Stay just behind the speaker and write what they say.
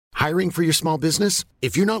Hiring for your small business?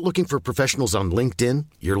 If you're not looking for professionals on LinkedIn,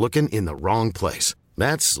 you're looking in the wrong place.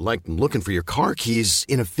 That's like looking for your car keys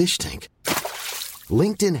in a fish tank.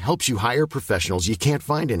 LinkedIn helps you hire professionals you can't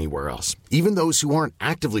find anywhere else, even those who aren't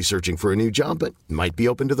actively searching for a new job but might be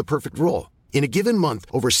open to the perfect role. In a given month,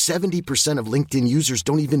 over 70% of LinkedIn users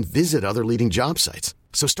don't even visit other leading job sites.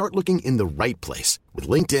 So start looking in the right place. With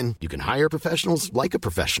LinkedIn, you can hire professionals like a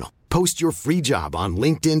professional. Post your free job on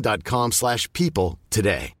linkedin.com/people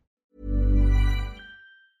today.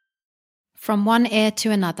 From one ear to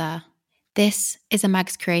another, this is a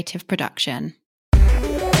Mags Creative production.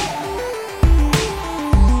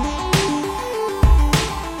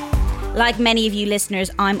 Like many of you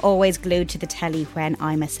listeners, I'm always glued to the telly when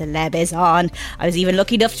I'm a Celeb is on. I was even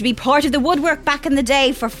lucky enough to be part of the woodwork back in the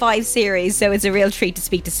day for 5 series, so it's a real treat to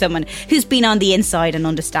speak to someone who's been on the inside and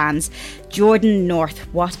understands. Jordan North,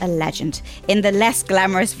 what a legend. In the less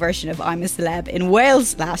glamorous version of I'm a Celeb in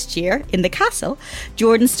Wales last year, in the Castle,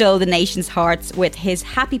 Jordan stole the nation's hearts with his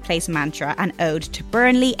happy place mantra and ode to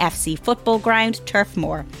Burnley FC football ground, Turf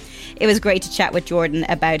Moor. It was great to chat with Jordan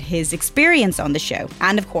about his experience on the show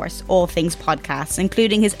and, of course, all things podcasts,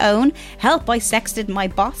 including his own Help I Sexted My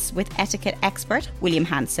Boss with etiquette expert William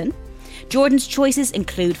Hanson. Jordan's choices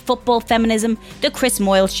include football feminism, The Chris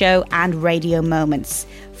Moyle Show and Radio Moments.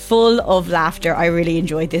 Full of laughter. I really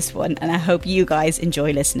enjoyed this one and I hope you guys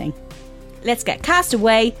enjoy listening. Let's get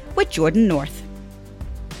Castaway with Jordan North.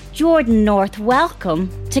 Jordan North, welcome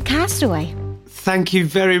to Castaway. Thank you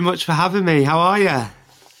very much for having me. How are you?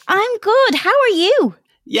 I'm good. How are you?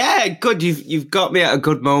 Yeah, good. You've got me at a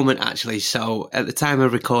good moment, actually. So at the time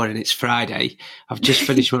of recording, it's Friday. I've just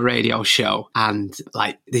finished my radio show, and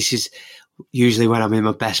this is usually when I'm in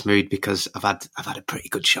my best mood because I've had a pretty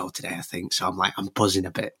good show today, I think. So I'm buzzing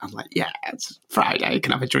a bit. I'm like, yeah, it's Friday. I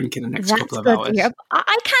can have a drink in the next couple of hours.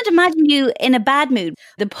 I can't imagine you in a bad mood.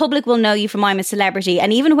 The public will know you from I'm a Celebrity,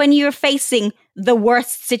 and even when you're facing the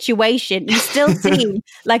worst situation, you still seem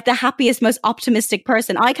like the happiest, most optimistic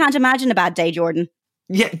person. I can't imagine a bad day, Jordan.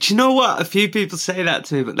 Yeah, do you know what? A few people say that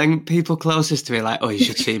to me, but then people closest to me are like, oh, you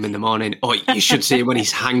should see him in the morning. Oh, you should see him when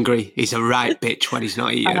he's hangry. He's a right bitch when he's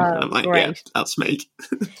not eating. Oh, I'm like, great. Yeah, that's me.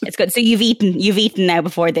 It's good. So you've eaten now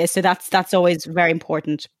before this. So that's always very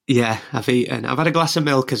important. Yeah, I've eaten. I've had a glass of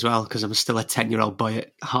milk as well because I'm still a 10-year-old boy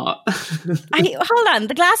at heart. Hold on,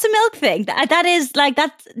 the glass of milk thing.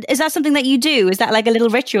 Is that something that you do? Is that like a little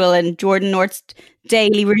ritual in Jordan North's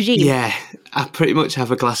daily regime? Yeah, I pretty much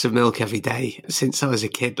have a glass of milk every day since I was a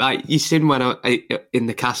kid. Like you seen when I in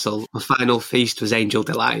the Castle, my final feast was Angel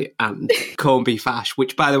Delight and corned beef hash,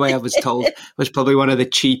 which, by the way, I was told was probably one of the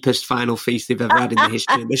cheapest final feasts they've ever had in the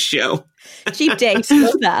history of the show. Cheap date,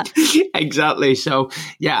 love that. Exactly. So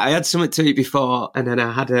yeah, I had something to eat before, and then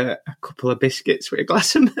I had a couple of biscuits with a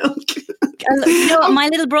glass of milk. You know what? My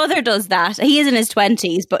little brother does that. He is in his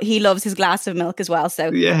 20s, but he loves his glass of milk as well. So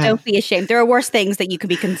Don't be ashamed. There are worse things that you could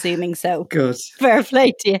be consuming. So good. Fair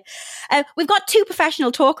play to you. We've got 2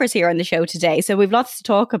 professional talkers here on the show today, so we've lots to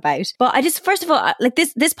talk about. But I just, first of all,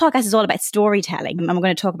 this podcast is all about storytelling. I'm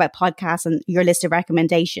going to talk about podcasts and your list of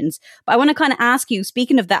recommendations. But I want to kind of ask you,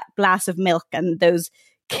 speaking of that glass of milk and those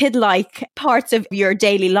kid-like parts of your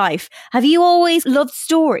daily life, have you always loved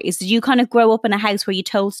stories? Did you kind of grow up in a house where you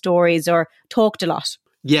told stories or talked a lot?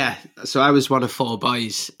 Yeah, so I was one of 4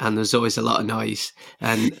 boys and there was always a lot of noise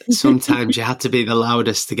and sometimes you had to be the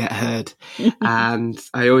loudest to get heard. And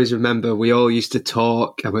I always remember we all used to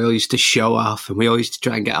talk and we all used to show off and we all used to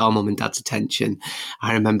try and get our mum and dad's attention.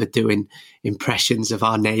 I remember doing impressions of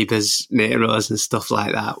our neighbours near us and stuff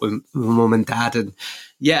like that with my mum and dad. And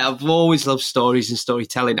yeah, I've always loved stories and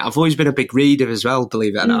storytelling. I've always been a big reader as well,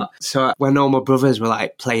 believe it or not. So when all my brothers were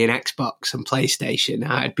like playing Xbox and PlayStation,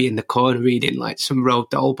 I'd be in the corner reading like some Roald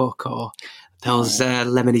Dahl book or those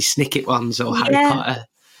Lemony Snicket ones or Harry Potter.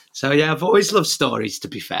 So yeah, I've always loved stories, to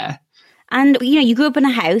be fair. And you grew up in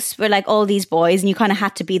a house where like all these boys and you kind of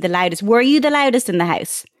had to be the loudest. Were you the loudest in the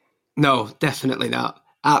house? No, definitely not.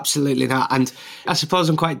 Absolutely not. And I suppose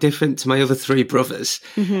I'm quite different to my other 3 brothers.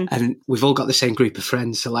 And we've all got the same group of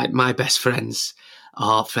friends. So like my best friends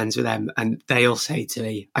are friends with them and they all say to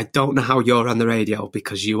me, I don't know how you're on the radio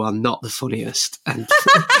because you are not the funniest. And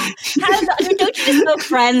don't you just love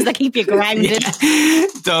friends that keep you grounded? Yeah.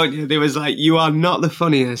 Don't you? They was like, you are not the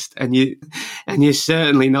funniest and you're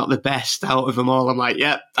certainly not the best out of them all. I'm like,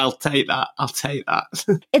 yeah, I'll take that.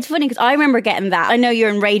 It's funny because I remember getting that. I know you're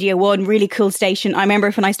in Radio 1, really cool station. I remember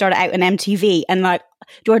when I started out in MTV and like,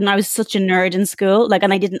 Jordan, I was such a nerd in school. Like,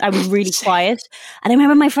 and I was really quiet. And I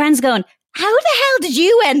remember my friends going, How the hell did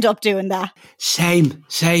you end up doing that? Same.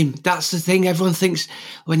 That's the thing. Everyone thinks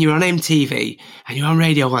when you're on MTV and you're on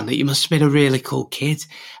Radio 1 that you must have been a really cool kid.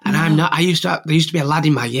 And I'm not. There used to be a lad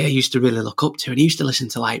in my year I used to really look up to, and he used to listen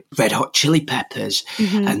to like Red Hot Chili Peppers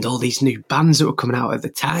and all these new bands that were coming out at the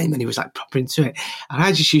time, and he was like proper into it. And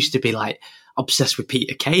I just used to be like obsessed with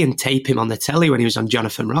Peter Kay and tape him on the telly when he was on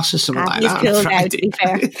Jonathan Ross or something like that. He's cool now, to be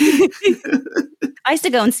fair. I used to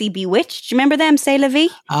go and see Bewitched. Do you remember them, C'est La Vie?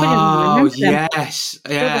 Oh, yes.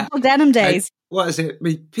 Yeah. The denim days. What is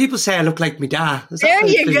it? People say I look like my dad. There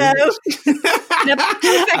you go. In a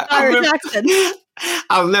perfect Irish accent.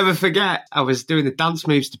 I'll never forget. I was doing the dance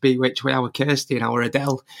moves to Bewitched with our Kirsty and our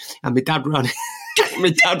Adele, and my dad ran.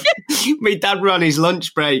 my dad ran his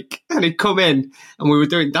lunch break, and he'd come in, and we were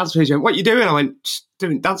doing dance moves. He went, "What are you doing?" I went, "Just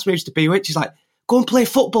doing dance moves to Bewitched." He's like, "Go and play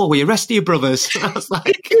football with your rest of your brothers." And I was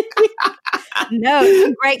like, no,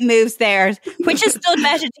 some great moves there. Which has stood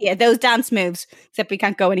better to you, those dance moves, except we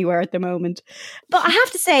can't go anywhere at the moment. But I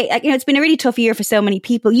have to say, it's been a really tough year for so many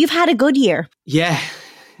people. You've had a good year. Yeah,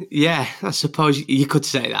 I suppose you could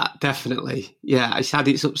say that, definitely. Yeah, it's had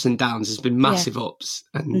its ups and downs. There's been massive ups.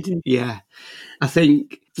 And I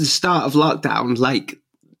think the start of lockdown,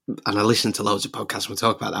 and I listened to loads of podcasts, we'll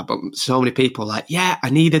talk about that, but so many people were like, yeah, I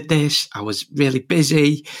needed this. I was really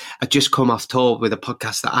busy. I'd just come off tour with a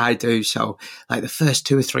podcast that I do. So like the first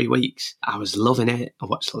 2 or 3 weeks, I was loving it. I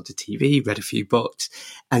watched loads of TV, read a few books.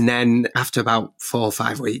 And then after about 4 or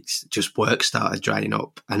 5 weeks, just work started drying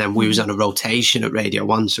up. And then we was on a rotation at Radio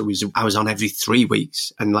 1. So I was on every 3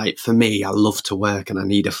 weeks. And like, for me, I love to work and I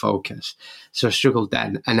need a focus. So I struggled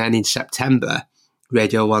then. And then in September,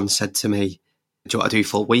 Radio 1 said to me, "Do you want to do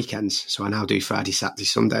full weekends?" So I now do Friday, Saturday,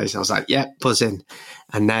 Sundays. I was like, yeah, buzzing.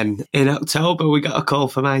 And then in October, we got a call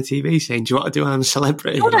from ITV saying, "Do you want to do I'm a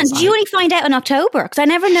Celebrity?" Hold on, did you only find out in October? Because I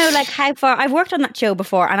never know how far. I've worked on that show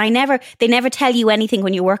before, and they never tell you anything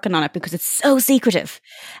when you're working on it because it's so secretive.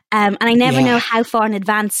 And I never know how far in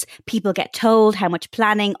advance people get told, how much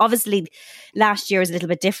planning. Obviously, last year was a little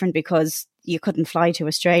bit different because you couldn't fly to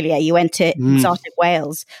Australia. You went to exotic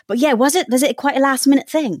Wales. But yeah, was it quite a last minute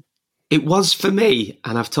thing? It was for me,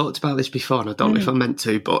 and I've talked about this before, and I don't know if I meant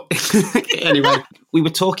to, but anyway, we were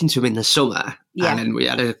talking to him in the summer, and then we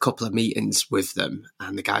had a couple of meetings with them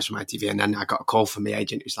and the guys from ITV, and then I got a call from my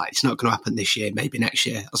agent who's like, "It's not going to happen this year, maybe next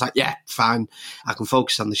year." I was like, yeah, fine. I can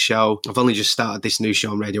focus on the show. I've only just started this new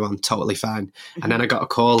show on Radio 1, totally fine. And then I got a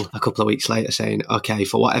call a couple of weeks later saying, okay,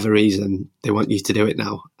 for whatever reason, they want you to do it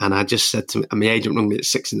now. And I just said to my agent rang me at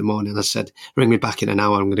 6 a.m. I said, "Ring me back in an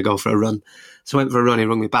hour, I'm going to go for a run." So I went for a run, he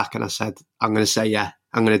rang me back and I said, "I'm going to say, yeah,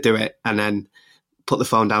 I'm going to do it." And then put the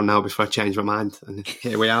phone down now before I change my mind. And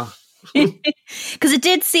here we are. Because it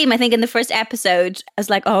did seem, I think in the first episode, I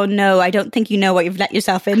was like, oh no, I don't think you know what you've let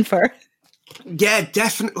yourself in for. Yeah,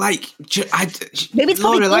 definitely. Maybe it's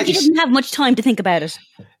probably because you didn't have much time to think about it.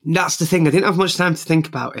 That's the thing. I didn't have much time to think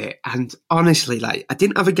about it. And honestly, I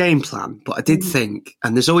didn't have a game plan, but I did think,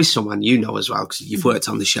 and there's always someone, as well, because you've worked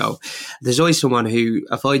on the show, there's always someone who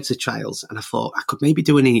avoids the trials. And I thought I could maybe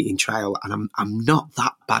do an eating trial, and I'm not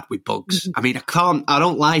that bad with bugs. I mean, I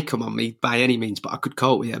don't like them on me by any means, but I could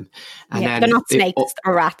cope with them. And then they're not snakes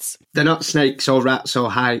or rats. They're not snakes or rats or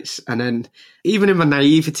heights. And then even in my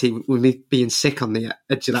naivety, with me being sick on the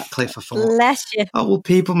edge of that cliff, I thought, bless you. Oh, well,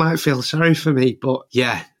 people might feel sorry for me, but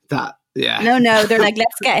yeah. No, they're like,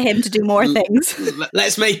 let's get him to do more things.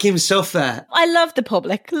 Let's make him suffer. I love the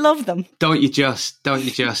public, love them. Don't you just.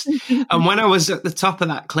 And when I was at the top of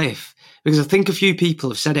that cliff, because I think a few people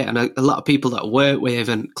have said it, and a lot of people that I work with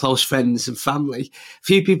and close friends and family, a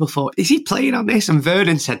few people thought, is he playing on this? And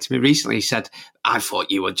Vernon said to me recently, he said, I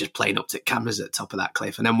thought you were just playing up to cameras at the top of that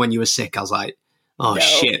cliff. And then when you were sick, I was like, oh, no,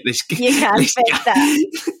 shit, this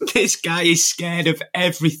guy is scared of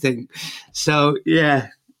everything. So, yeah.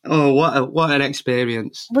 Oh, what an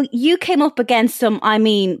experience. Well, you came up against some,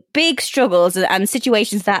 big struggles and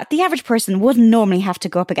situations that the average person wouldn't normally have to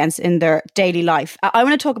go up against in their daily life. I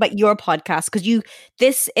want to talk about your podcast because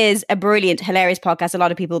this is a brilliant, hilarious podcast a lot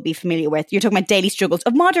of people will be familiar with. You're talking about daily struggles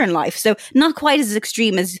of modern life. So not quite as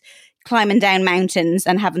extreme as climbing down mountains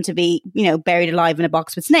and having to be, buried alive in a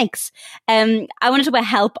box with snakes. I want to talk about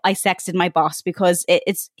Help, I Sexted My Boss because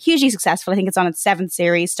it's hugely successful. I think it's on its 7th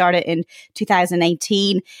series, started in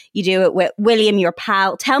 2018. You do it with William, your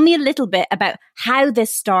pal. Tell me a little bit about how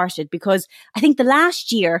this started, because I think the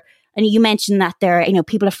last year, and you mentioned that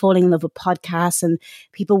people are falling in love with podcasts and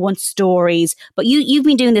people want stories, but you've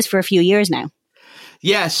been doing this for a few years now.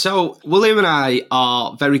 Yeah, so William and I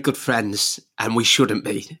are very good friends, and we shouldn't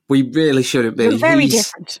be. We really shouldn't be. We're very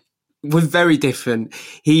different. We're very different.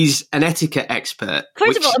 He's an etiquette expert.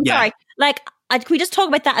 First of all, I'm sorry. can we just talk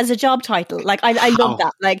about that as a job title? Like, I love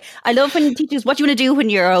that. Like, I love when teachers, what do you want to do when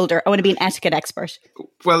you're older? I want to be an etiquette expert.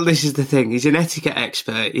 Well, this is the thing. He's an etiquette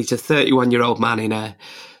expert. He's a 31-year-old man in a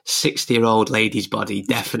 60-year-old lady's body,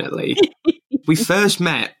 definitely. We first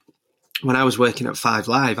met when I was working at 5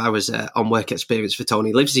 Live. I was on work experience for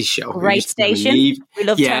Tony Livesey's show. Great station. We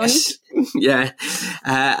love Tony. Yeah.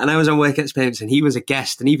 And I was on work experience and he was a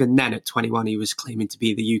guest. And even then at 21, he was claiming to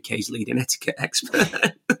be the UK's leading etiquette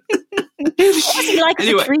expert. What was he like as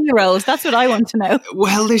a 3-year-old? That's what I want to know.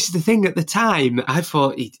 Well, this is the thing. At the time, I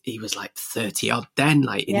thought he was like 30 odd then,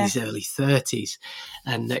 like in his early 30s.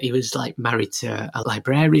 And that he was like married to a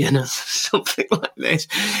librarian or something like this.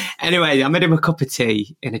 Anyway, I made him a cup of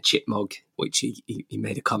tea in a chip mug, which he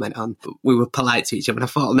made a comment on. We were polite to each other and I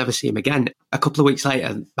thought I'll never see him again. A couple of weeks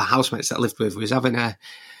later, my housemates that I lived with was having a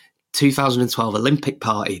 2012 Olympic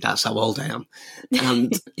party. That's how old I am.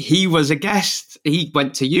 And he was a guest. He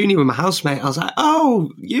went to uni with my housemate. I was like, oh,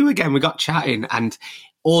 you again. We got chatting and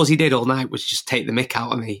all he did all night was just take the mick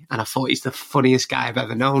out of me. And I thought he's the funniest guy I've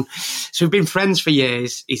ever known. So we've been friends for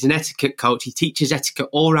years. He's an etiquette coach. He teaches etiquette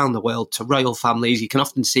all around the world to royal families. You can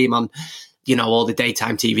often see him on, all the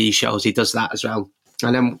daytime TV shows. He does that as well.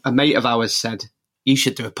 And then a mate of ours said, you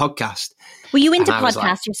should do a podcast. Were you into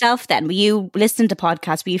podcasts yourself then? Were you listening to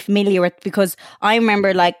podcasts? Were you familiar with, because I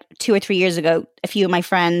remember like 2 or 3 years ago, a few of my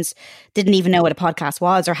friends didn't even know what a podcast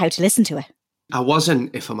was or how to listen to it. I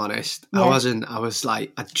wasn't, if I'm honest. Yeah. I wasn't. I was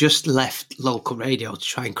like, I just left local radio to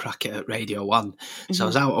try and crack it at Radio 1. Mm-hmm. So I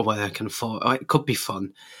was out of work and thought, it could be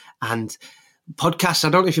fun. And podcasts, I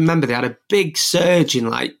don't know if you remember, they had a big surge in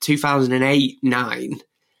like 2008, 9.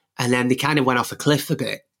 And then they kind of went off a cliff a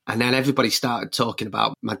bit. And then everybody started talking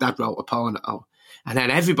about, my dad wrote a porno. And then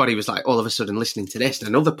everybody was like all of a sudden listening to this and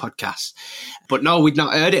another podcast. But no, we'd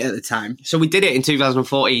not heard it at the time. So we did it in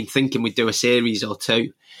 2014 thinking we'd do a series or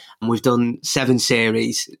 2. And we've done 7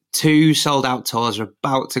 series, 2 sold out tours. We're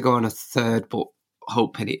about to go on a 3rd, but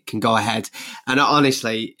hoping it can go ahead. And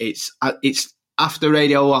honestly, it's after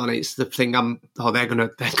Radio 1, it's the thing they're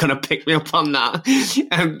gonna pick me up on that.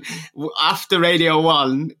 After Radio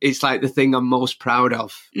 1, it's like the thing I'm most proud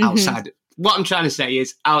of outside. What I'm trying to say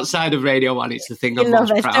is outside of Radio 1, it's the thing I'm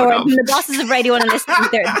most proud of. The bosses of Radio 1 are listening,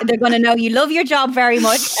 they're going to know you love your job very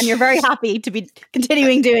much and you're very happy to be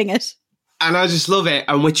continuing doing it. And I just love it.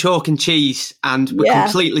 And we're chalk and cheese and we're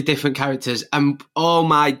completely different characters. And oh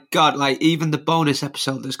my God, like even the bonus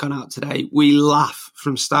episode that's gone out today, we laugh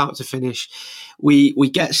from start to finish. We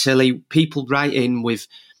get silly. People write in with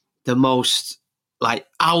the most like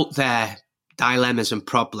out there dilemmas and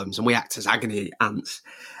problems and we act as agony ants.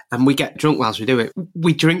 And we get drunk whilst we do it.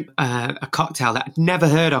 We drink a cocktail that I'd never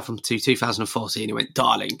heard of until 2014. He went,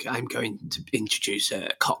 darling, I'm going to introduce a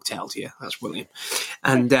cocktail to you. That's William.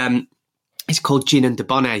 And it's called Gin and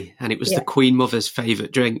Debonnaire, and it was the Queen Mother's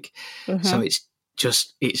favourite drink. Mm-hmm. So it's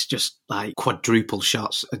just like quadruple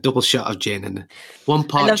shots, a double shot of gin and 1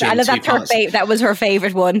 part gin. I love that was her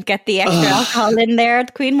favourite one. Get the extra alcohol in there.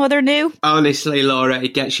 The Queen Mother knew. Honestly, Laura,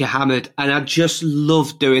 it gets you hammered. And I just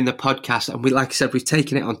love doing the podcast. And like I said, we've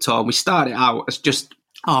taken it on tour. And we started out as just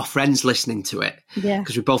our friends listening to it. Yeah.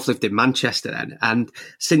 Because we both lived in Manchester then. And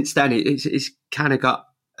since then, it's kind of got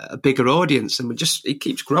a bigger audience and it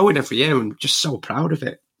keeps growing every year and we're just so proud of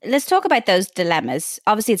it. Let's talk about those dilemmas.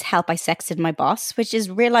 Obviously, it's help I sexted my boss, which is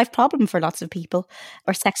a real life problem for lots of people,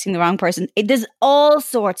 or sexting the wrong person. There's all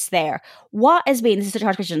sorts there. What has been, this is such a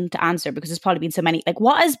hard question to answer because there's probably been so many, like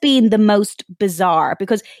what has been the most bizarre?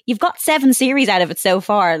 Because you've got 7 series out of it so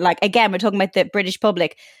far. Like again, we're talking about the British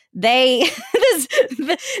public. They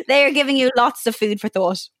are giving you lots of food for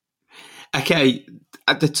thought. Okay,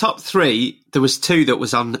 at the top 3, there was 2 that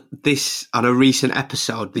was on a recent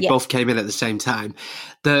episode. They both came in at the same time.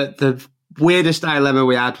 The weirdest dilemma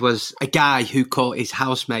we had was a guy who caught his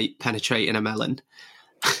housemate penetrating a melon.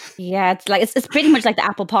 Yeah, it's pretty much like the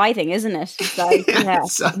apple pie thing, isn't it? It's like,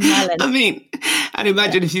 melon. I mean, and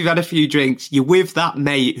imagine if you've had a few drinks, you're with that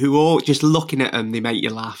mate who all just looking at them, they make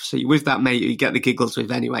you laugh. So you're with that mate who you get the giggles with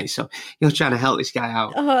anyway. So you're trying to help this guy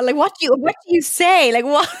out. Oh, like what do you say? Like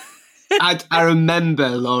what? I remember,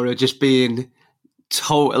 Laura, just being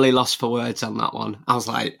totally lost for words on that one. I was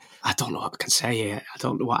like, I don't know what I can say here. I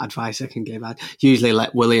don't know what advice I can give. I'd usually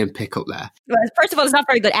let William pick up there. Well, first of all, it's not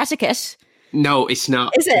very good etiquette. No, it's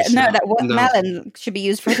not. Is it? No, that melon should be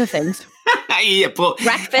used for other things. Yeah, but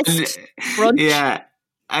breakfast, brunch. Yeah.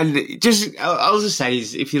 And I'll just say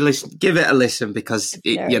is if you listen, give it a listen because,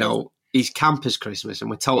 he's campus Christmas and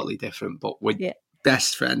we're totally different, but we're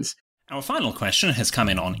best friends. Our final question has come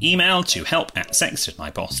in on email to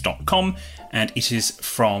help@sextedmyboss.com and it is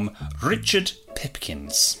from Richard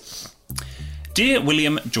Pipkins. Dear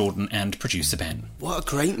William, Jordan and producer Ben. What a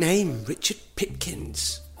great name, Richard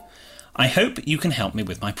Pipkins. I hope you can help me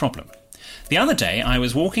with my problem. The other day I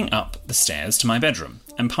was walking up the stairs to my bedroom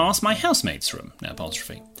and past my housemate's room, no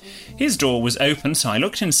apostrophe. His door was open, so I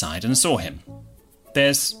looked inside and saw him.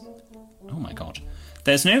 There's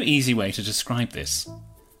no easy way to describe this.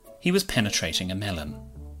 He was penetrating a melon.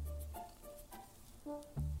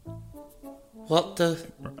 What the...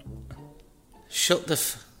 Shut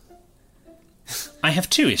the... I have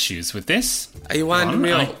 2 issues with this. Are you winding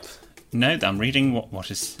me up? No, I'm reading what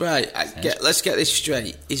is... Right, let's get this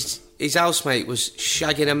straight. His housemate was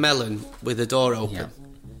shagging a melon with the door open.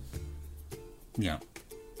 Yeah.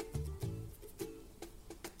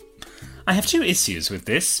 I have 2 issues with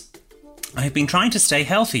this. I have been trying to stay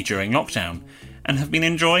healthy during lockdown and have been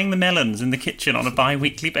enjoying the melons in the kitchen on a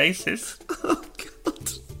bi-weekly basis. Oh,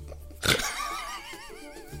 God.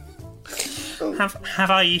 Have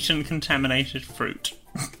I eaten contaminated fruit?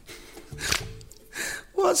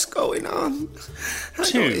 What's going on?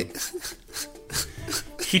 2.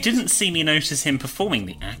 He didn't see me notice him performing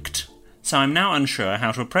the act, so I'm now unsure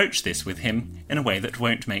how to approach this with him in a way that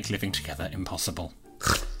won't make living together impossible.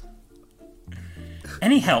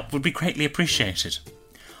 Any help would be greatly appreciated.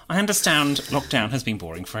 I understand lockdown has been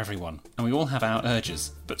boring for everyone, and we all have our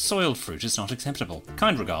urges, but soiled fruit is not acceptable.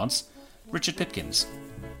 Kind regards, Richard Pipkins.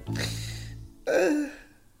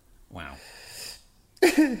 Wow.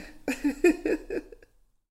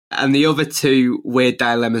 And the other 2 weird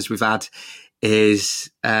dilemmas we've had is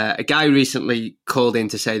a guy recently called in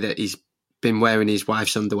to say that he's been wearing his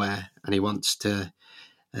wife's underwear and he wants to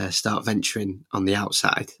start venturing on the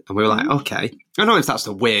outside. And we were like, okay. I don't know if that's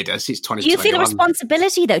the weirdest. It's 2021. Do you feel a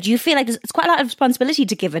responsibility, though? Do you feel like it's quite a lot of responsibility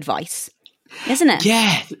to give advice, isn't it?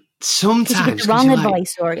 Yeah, sometimes. You give the wrong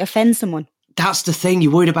advice or offend someone. That's the thing.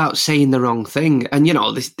 You're worried about saying the wrong thing. And, you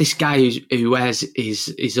know, this guy who wears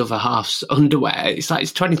his other half's underwear, it's like,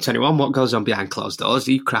 it's 2021. What goes on behind closed doors?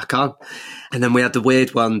 You crack on. And then we had the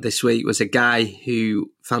weird one this week, was a guy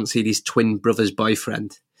who fancied his twin brother's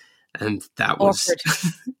boyfriend. And that was...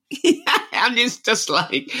 yeah, and it's just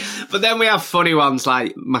like... But then we have funny ones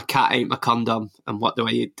like, my cat ain't my condom, and what do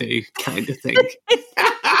I do, kind of thing.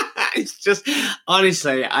 It's just...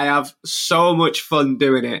 Honestly, I have so much fun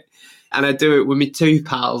doing it. And I do it with my 2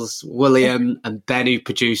 pals, William and Ben, who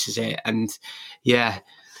produces it. And yeah,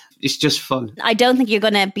 it's just fun. I don't think you're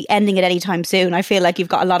going to be ending it anytime soon. I feel like you've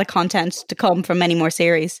got a lot of content to come from many more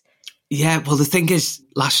series. Yeah, well, the thing is,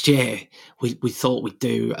 last year we thought we'd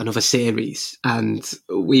do another series, and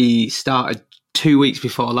we started 2 weeks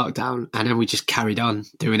before lockdown, and then we just carried on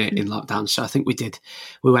doing it in lockdown. So I think we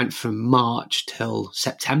went from March till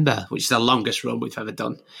September, which is the longest run we've ever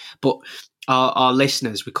done. But our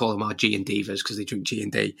listeners, we call them our G and Divas because they drink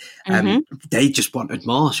G&D. They just wanted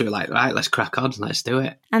more. So we're like, right, let's crack on, let's do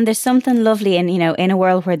it. And there's something lovely in a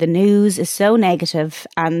world where the news is so negative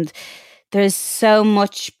and there's so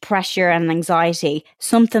much pressure and anxiety.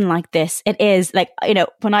 Something like this, it is like,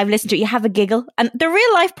 when I've listened to it, you have a giggle, and they're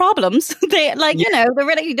real life problems. They're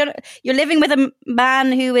really, you're living with a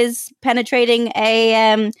man who is penetrating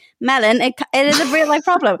a melon. It is a real life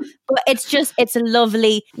problem, but it's a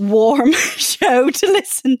lovely, warm show to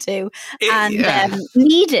listen to, and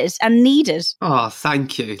needed. Oh,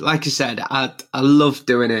 thank you. Like I said, I love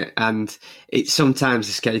doing it, and it's sometimes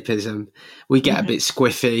escapism. We get a bit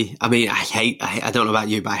squiffy. I mean, I don't know about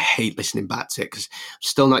you, but I hate listening back to it because I'm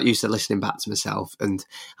still not used to listening back to myself, and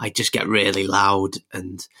I just get really loud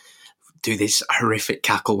and do this horrific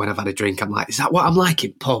cackle when I've had a drink. I'm like, is that what I'm like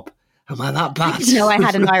in pub? Am I that bad? I didn't know I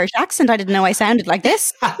had an Irish accent. I didn't know I sounded like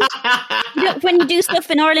this. When you do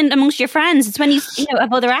stuff in Ireland amongst your friends, it's when you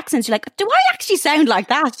have other accents, you're like, do I actually sound like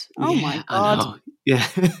that? Oh my God. I know. Yeah.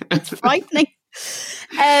 It's frightening.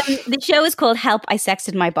 The show is called Help, I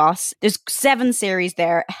Sexted My Boss. There's 7 series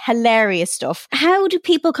there. Hilarious stuff. How do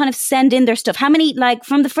people kind of send in their stuff? How many,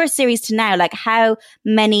 from the first series to now, how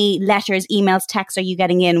many letters, emails, texts are you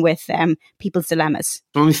getting in with people's dilemmas?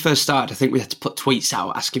 When we first started, I think we had to put tweets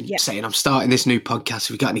out asking, saying, I'm starting this new podcast.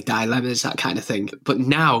 Have we got any dilemmas? That kind of thing. But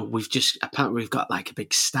now apparently we've got a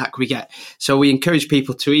big stack So we encourage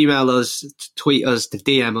people to email us, to tweet us, to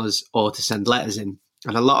DM us, or to send letters in.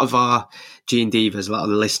 And a lot of our G and Divas, a lot of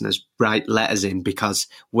the listeners write letters in because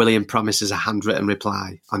William promises a handwritten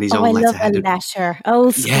reply on his own letterhead. I love a letter. Oh,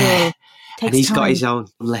 school. Yeah. And he's got his own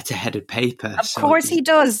letter-headed paper. Of course he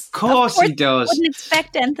does. Of course he does. Wouldn't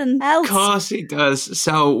expect anything else. Of course he does.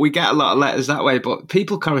 So we get a lot of letters that way, but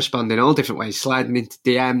people correspond in all different ways, sliding into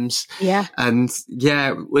DMs. Yeah. And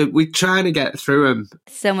we're trying to get through them.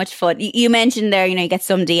 So much fun. You mentioned there, you get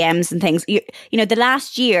some DMs and things. You know, the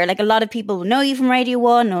last year, like a lot of people will know you from Radio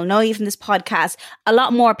 1, will know you from this podcast. A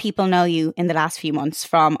lot more people know you in the last few months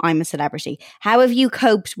from I'm a Celebrity. How have you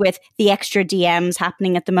coped with the extra DMs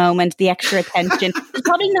happening at the moment, the extra attention? There's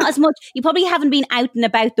probably not as much. You probably haven't been out and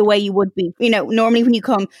about the way you would be. Normally when you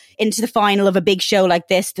come into the final of a big show like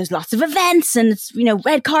this, there's lots of events and it's,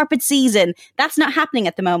 red carpet season. That's not happening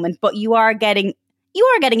at the moment, but you are getting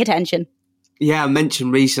attention. Yeah, I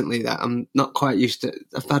mentioned recently that I'm not quite used to.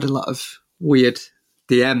 I've had a lot of weird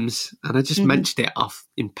DMs, and I just mentioned it off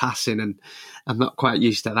in passing, and I'm not quite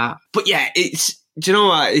used to that. But yeah, do you know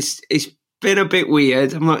what? It's been a bit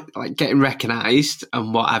weird. I'm not like getting recognised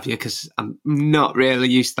and what have you, because I'm not really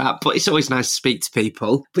used to that. But it's always nice to speak to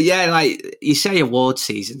people. But yeah, like you say, award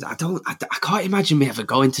seasons. I can't imagine me ever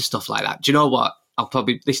going to stuff like that. Do you know what? I'll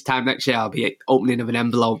probably this time next year I'll be opening of an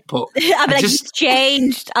envelope, but I'll be like, you've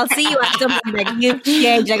changed. I'll see you at something like you've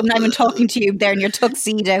changed. Like I'm not even talking to you there in your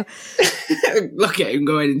tuxedo. Look at him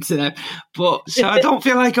going into them. But so I don't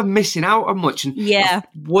feel like I'm missing out on much. And yeah,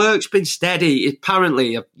 work's been steady.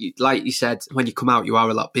 Apparently, like you said, when you come out, you are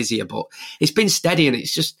a lot busier. But it's been steady, and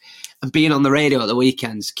it's just. And being on the radio at the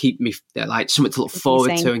weekends keep me like something to look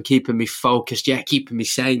forward to and keeping me focused. Yeah, keeping me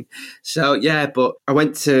sane. So yeah, but I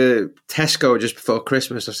went to Tesco just before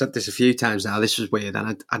Christmas. I've said this a few times now. This was weird,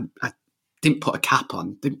 and I didn't put a cap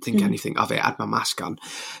on. Didn't think anything of it. I had my mask on.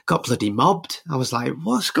 Got bloody mobbed. I was like,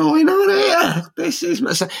 "What's going on here? This is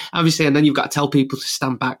obviously." And then you've got to tell people to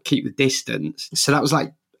stand back, keep the distance. So that was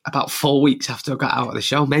like about 4 weeks after I got out of the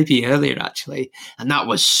show, maybe earlier actually, and that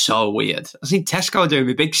was so weird. I was in Tesco doing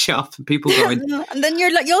my big shop, and people going, and then you're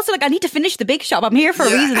also like, I need to finish the big shop. I'm here for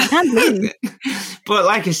a reason. I can't leave. But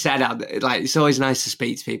like I said, it's always nice to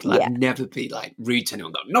speak to people. I'd never be like rude to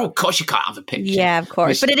anyone. No, of course you can't have a picture. Yeah, of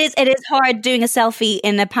course. But it is hard doing a selfie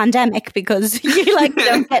in a pandemic because you like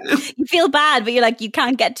you feel bad, but you're like you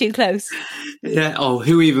can't get too close. Yeah. Oh,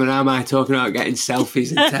 who even am I talking about getting selfies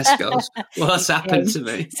in Tesco's? What's happened to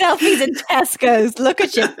me? Selfies in Tesco's. Look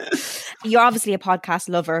at you. You're obviously a podcast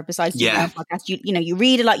lover besides doing a podcast. You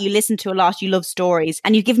read a lot, you listen to a lot, you love stories,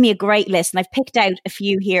 and you've given me a great list. And I've picked out a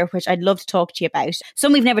few here which I'd love to talk to you about.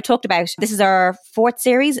 Some we've never talked about. This is our 4th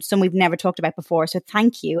series. Some we've never talked about before. So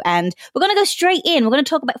thank you. And we're going to go straight in. We're going to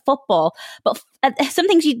talk about football, but some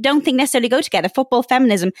things you don't think necessarily go together: football,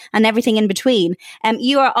 feminism, and everything in between.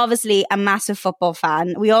 You are obviously a massive football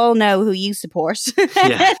fan. We all know who you support.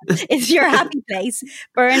 Yeah. It's your happy place,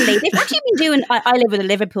 Burnley. They've actually been doing. I live with a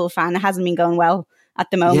Liverpool fan. It hasn't been going well at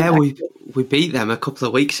the moment. Yeah, we beat them a couple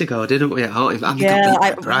of weeks ago, didn't we? At home? Yeah,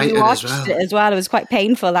 I watched it as well. It was quite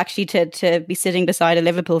painful actually to be sitting beside a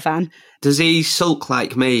Liverpool fan. Does he sulk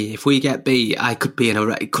like me? If we get beat, I could be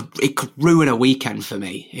it could ruin a weekend for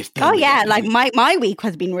me. Like my week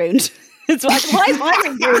has been ruined. It's like, why is my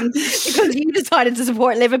week ruined? Because you decided to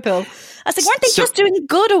support Liverpool. I was like, weren't they just doing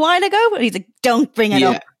good a while ago? And he's like, don't bring it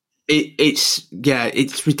up. It's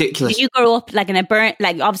ridiculous. Did you grow up like in a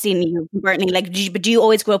obviously in Burnley, but do you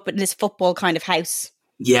always grow up in this football kind of house?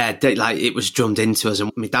 Yeah, it was drummed into us,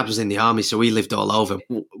 and my dad was in the army, so we lived all over.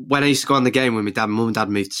 When I used to go on the game with my dad, mum and dad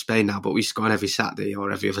moved to Spain now, but we used to go on every Saturday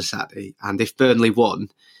or every other Saturday, and if Burnley won,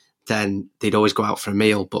 then they'd always go out for a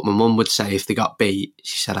meal. But my mum would say if they got beat,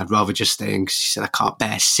 she said, I'd rather just stay in, because she said, I can't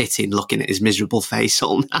bear sitting looking at his miserable face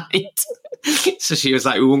all night. So she was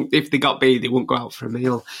like, if they got beat, they wouldn't go out for a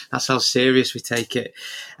meal. That's how serious we take it.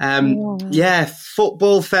 Yeah,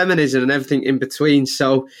 football, feminism, and everything in between.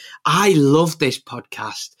 So I love this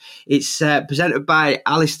podcast. It's presented by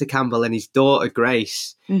Alistair Campbell and his daughter,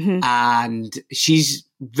 Grace. Mm-hmm. And she's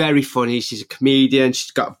very funny. She's a comedian.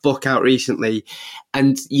 She's got a book out recently.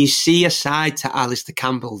 And you see a side to Alistair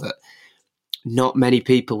Campbell that not many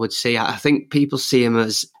people would see. I think people see him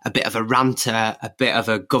as a bit of a ranter, a bit of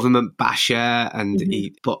a government basher. And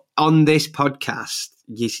but on this podcast,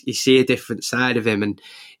 you see a different side of him. And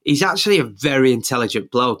he's actually a very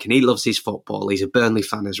intelligent bloke, and he loves his football. He's a Burnley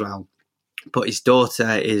fan as well. But his daughter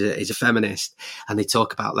is a feminist, and they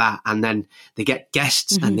talk about that. And then they get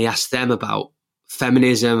guests and they ask them about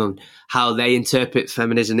feminism and how they interpret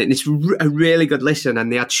feminism. And it's a really good listen.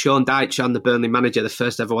 And they had Sean Dyche on, the Burnley manager, the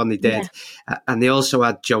first ever one they did. Yeah. And they also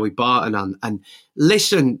had Joey Barton on. And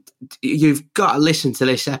listen, you've got to listen to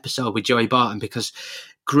this episode with Joey Barton, because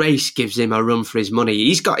Grace gives him a run for his money.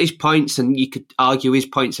 He's got his points, and you could argue his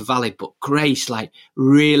points are valid, but Grace like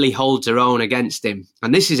really holds her own against him.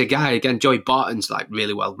 And this is a guy, again, Joey Barton's like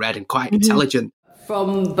really well read and quite intelligent.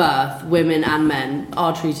 From birth, women and men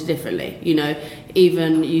are treated differently. You know,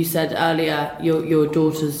 even you said earlier, your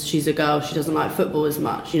daughter's, she's a girl, she doesn't like football as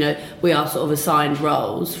much. You know, we are sort of assigned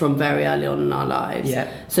roles from very early on in our lives. Yeah.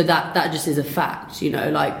 So that just is a fact. You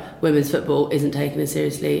know, like women's football isn't taken as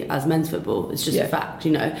seriously as men's football. It's just a fact.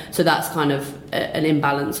 You know, so that's kind of an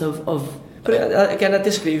imbalance of. But again, I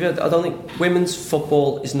disagree with you. I don't think women's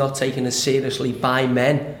football is not taken as seriously by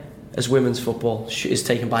men as women's football is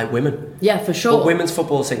taken by women. Yeah, for sure. But women's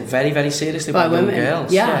football is taken very, very seriously by young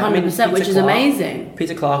girls. Yeah, 100%, which is amazing.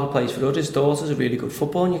 Peter Clark, who plays for us, his daughter's a really good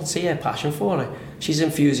football, and you can see her passion for it. She's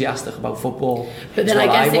enthusiastic about football. But then I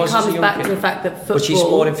guess it comes back to the fact that football... But she's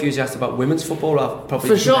more enthusiastic about women's football, probably.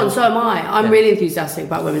 For sure, and so am I. I'm really enthusiastic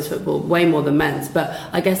about women's football, way more than men's. But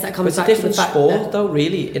I guess that comes back to the fact that... It's a different sport, though,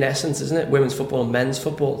 really, in essence, isn't it? Women's football and men's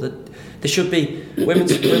football. There should be...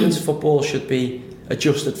 Women's football should be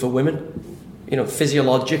adjusted for women. You know,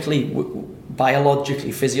 physiologically,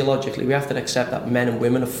 biologically, physiologically, we have to accept that men and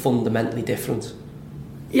women are fundamentally different.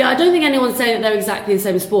 Yeah, I don't think anyone's saying that they're exactly the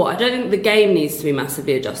same sport. I don't think the game needs to be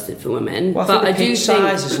massively adjusted for women. Well, I think the pitch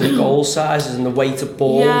sizes and the goal sizes and the weight of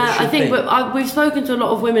ball. Yeah, I think, but we've spoken to a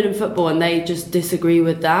lot of women in football, and they just disagree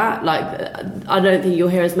with that. Like, I don't think you'll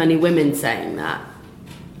hear as many women saying that.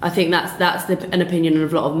 I think that's an opinion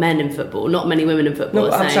of a lot of men in football, not many women in football.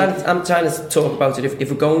 No, I'm trying to talk about it. If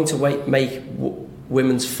we're going to make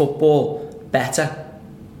women's football better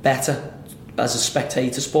as a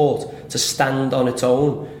spectator sport, to stand on its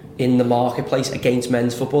own in the marketplace against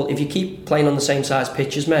men's football, if you keep playing on the same size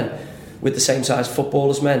pitch as men, with the same size football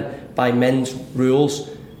as men, by men's rules,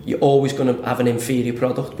 you're always going to have an inferior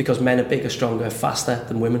product, because men are bigger, stronger, faster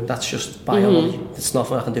than women. That's just biology. There's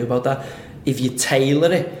nothing I can do about that. If you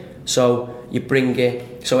tailor it, so you bring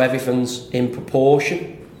it so everything's in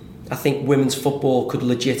proportion, I think women's football could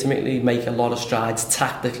legitimately make a lot of strides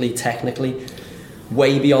tactically, technically,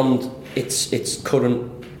 way beyond its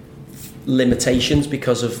current limitations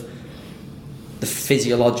because of the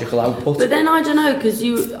physiological output. But then I don't know, because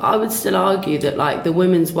I would still argue that like the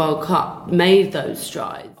Women's World Cup made those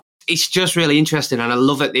strides. It's just really interesting, and I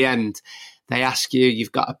love at the end they ask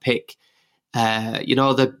you've got to pick.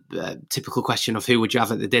 The typical question of who would you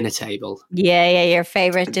have at the dinner table? Yeah, your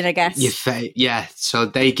favourite dinner guest. So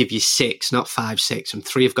they give you 6, not 5, 6, and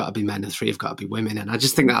 3 have got to be men and 3 have got to be women, and I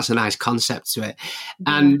just think that's a nice concept to it.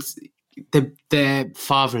 Yeah. And their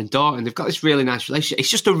father and daughter, and they've got this really nice relationship. It's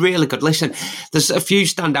just a really good listen. There's a few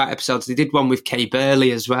standout episodes. They did one with Kay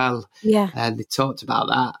Burley as well, and they talked about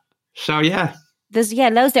that. So There's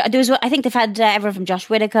loads there. I think they've had everyone from Josh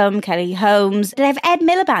Widdicombe, Kelly Holmes. They have Ed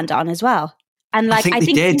Miliband on as well. And like I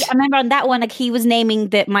think I remember on that one, like he was naming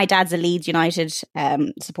that my dad's a Leeds United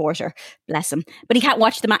supporter, bless him. But he can't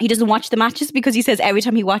watch the match. He doesn't watch the matches because he says every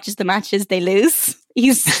time he watches the matches, they lose.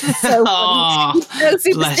 He's so funny. He's so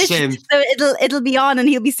superstitious. So it'll be on, and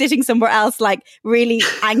he'll be sitting somewhere else, like really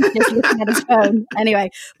anxious, looking at his phone. Anyway,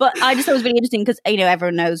 but I just thought it was really interesting because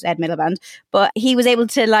everyone knows Ed Miliband, but he was able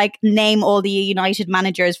to like name all the United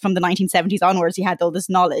managers from the 1970s onwards. He had all this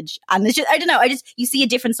knowledge, and it's just, I don't know. You see a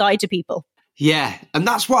different side to people. Yeah, and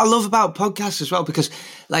that's what I love about podcasts as well, because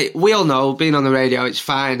like we all know being on the radio, it's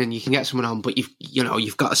fine and you can get someone on, but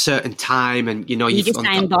you've got a certain time, and you just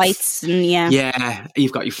sound bites, and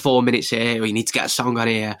you've got your 4 minutes here, or you need to get a song on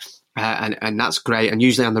here, and that's great. And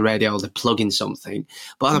usually on the radio they're plugging something,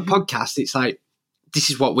 but on a podcast it's like,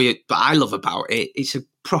 this is what I love about it. It's a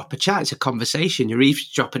proper chat, it's a conversation. You're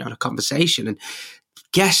eavesdropping on a conversation, and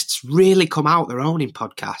guests really come out their own in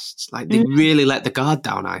podcasts. Like they really let the guard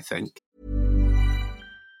down, I think.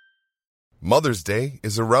 Mother's Day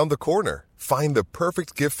is around the corner. Find the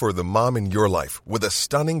perfect gift for the mom in your life with a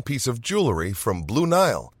stunning piece of jewelry from Blue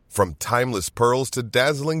Nile. From timeless pearls to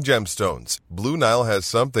dazzling gemstones, Blue Nile has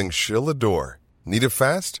something she'll adore. Need it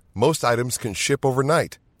fast? Most items can ship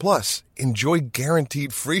overnight. Plus, enjoy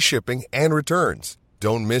guaranteed free shipping and returns.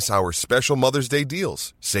 Don't miss our special Mother's Day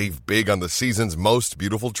deals. Save big on the season's most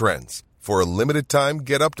beautiful trends. For a limited time,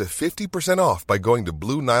 get up to 50% off by going to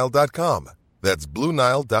BlueNile.com. That's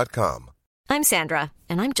BlueNile.com. I'm Sandra,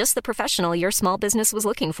 and I'm just the professional your small business was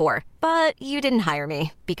looking for. But you didn't hire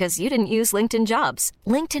me because you didn't use LinkedIn Jobs.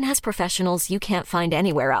 LinkedIn has professionals you can't find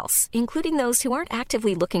anywhere else, including those who aren't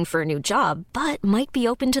actively looking for a new job, but might be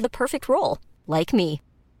open to the perfect role, like me.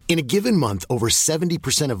 In a given month, over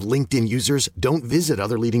 70% of LinkedIn users don't visit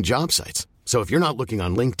other leading job sites. So if you're not looking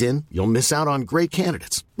on LinkedIn, you'll miss out on great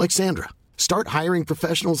candidates like Sandra. Start hiring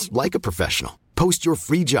professionals like a professional. Post your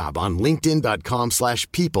free job on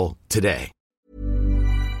linkedin.com/people today.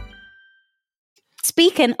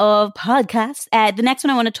 Speaking of podcasts, the next one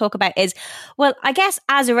I want to talk about is, well, I guess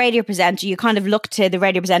as a radio presenter, you kind of look to the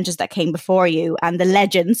radio presenters that came before you and the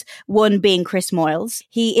legends, one being Chris Moyles.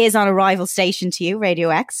 He is on a rival station to you, Radio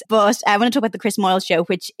X. But I want to talk about the Chris Moyles Show,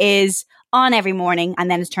 which is on every morning and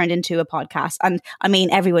then it's turned into a podcast. And I mean,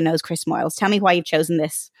 everyone knows Chris Moyles. Tell me why you've chosen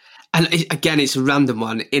this. And again, it's a random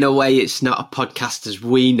one. In a way, it's not a podcast as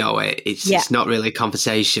we know it. It's not really a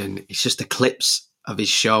conversation. It's just the clips of his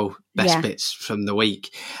show, best bits from the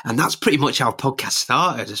week. And that's pretty much how podcasts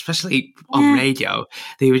started, especially on radio.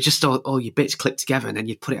 They were just all your bits clipped together and then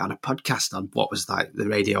you'd put it on a podcast on what was like the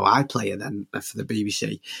Radio iPlayer then for the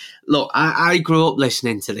BBC. Look, I grew up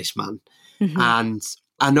listening to this man and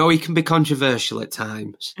I know he can be controversial at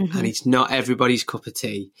times and it's not everybody's cup of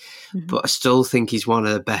tea, but I still think he's one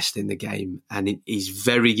of the best in the game and he's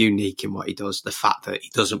very unique in what he does. The fact that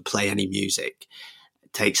he doesn't play any music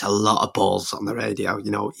takes a lot of balls on the radio.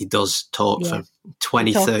 You know, he does talk for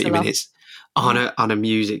 20, 30 minutes on a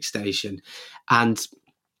music station. And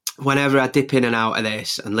whenever I dip in and out of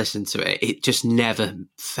this and listen to it, it just never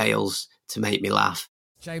fails to make me laugh.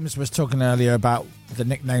 James was talking earlier about the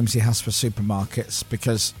nicknames he has for supermarkets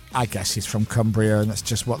because I guess he's from Cumbria and that's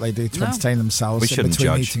just what they do to entertain themselves in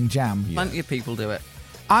between eating jam. Plenty of people do it.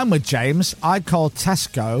 I'm with James. I call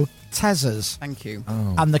Tesco Tezers. Thank you.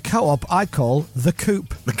 Oh. And the Co-op I call the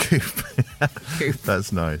Coop. The Coop.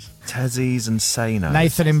 That's nice. Tezzies and Sainos.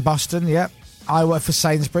 Nathan in Boston, yep. I work for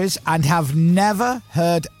Sainsbury's and have never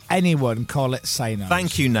heard anyone call it Sainos.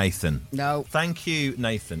 Thank you, Nathan. No. Thank you,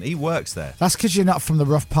 Nathan. He works there. That's because you're not from the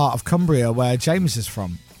rough part of Cumbria where James is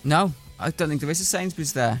from. No, I don't think there is a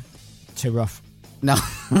Sainsbury's there. Too rough. No.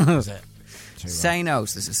 Is it?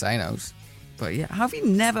 Sainos. There's a Sainos. But yeah, have you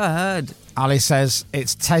never heard? Ali says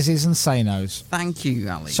it's Tezzies and Sainos. Thank you,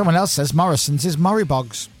 Ali. Someone else says Morrison's is Murray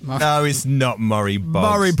Bogs. No, it's not Murray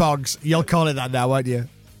Bogs. Murray Bogs. You'll call it that now, won't you,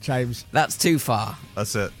 James? That's too far.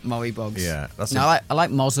 That's it. Murray Bogs. Yeah. I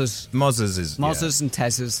like Mozzers. Mozzers is... Mozzers and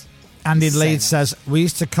Tezers. Andy Leeds says, we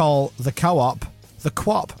used to call the Co-op the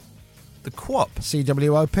Quop. The Quop?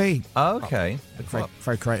 CWOP. Oh, okay.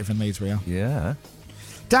 Very creative in Leeds, we are. Yeah.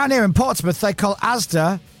 Down here in Portsmouth, they call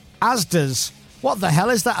Asda Asda's. What the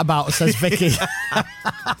hell is that about, says Vicky.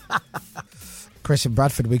 Chris in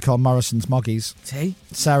Bradford, we call Morrison's Moggies. See?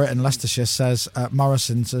 Sarah in Leicestershire says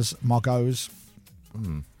Morrison's as Moggos.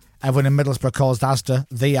 Everyone in Middlesbrough calls Asda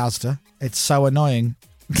the Asda. It's so annoying.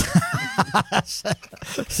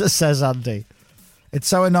 Says Andy. It's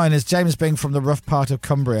so annoying. Is James being from the rough part of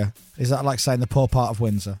Cumbria? Is that like saying the poor part of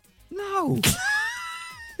Windsor? No.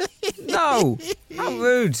 No. How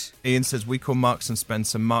rude. Ian says we call Marks and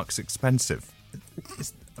Spencer Marks Expensive.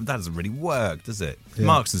 That doesn't really work, does it? Yeah.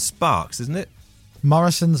 Marks and Sparks, isn't it?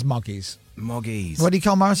 Morrison's Moggies. Moggies. What do you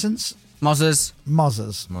call Morrison's? Mozzers.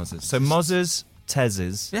 Mozzers. So Mozzers,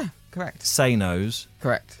 Tezes. Yeah, correct. Sainos.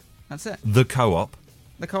 Correct. That's it. The Co-op.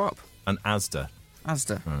 The Co-op. And Asda.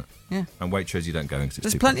 Asda. Right. Yeah. And Waitrose you don't go in.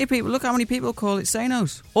 There's plenty of people. Look how many people call it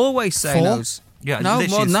Sainos. Always Sainos. 4? Yeah, no,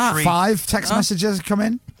 more than that. 5 text messages come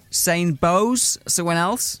in. Saint Bose, someone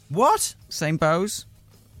else. What? Saint Bose.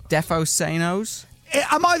 Defo Sainos.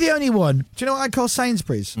 Am I the only one? Do you know what I call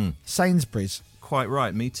Sainsbury's? Sainsbury's. Quite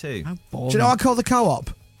right, me too. Do you know what I call the Co-op?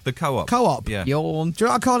 The Co-op. Co-op. Yeah. Yawn. Do you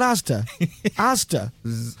know what I call Asda? Asda. Do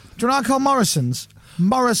you know what I call Morrison's?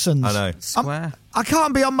 Morrison's. I know. Square. I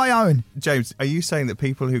can't be on my own. James, are you saying that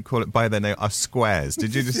people who call it by their name are squares?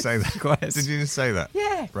 Did you just say that? Squares. Did you just say that?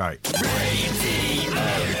 Yeah. Right.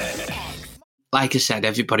 Like I said,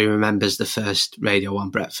 everybody remembers the first Radio 1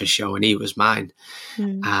 breakfast show, and he was mine.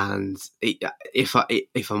 And if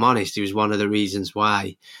I'm honest, he was one of the reasons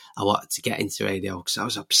why I wanted to get into radio, because I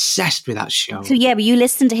was obsessed with that show. So yeah, but you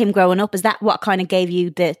listened to him growing up. Is that what kind of gave you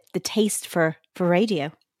the taste for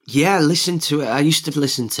radio? Yeah, listen to it. I used to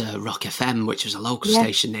listen to Rock FM, which was a local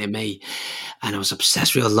station near me, and I was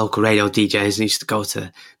obsessed with local radio DJs. And I used to go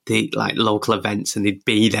to the local events, and they'd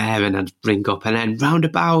be there, and I'd ring up. And then round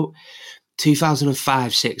about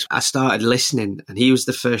 2005-06, I started listening, and he was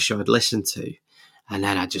the first show I'd listened to. And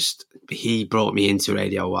then he brought me into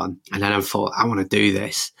Radio 1, and then I thought, I want to do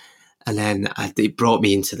this. And then it brought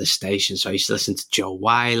me into the station. So I used to listen to Joe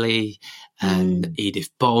Wiley and Edith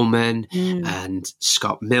Bowman and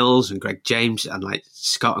Scott Mills and Greg James. And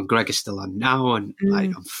Scott and Greg are still on now. And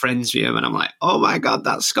I'm friends with him. And I'm like, oh my God,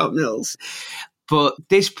 that's Scott Mills. But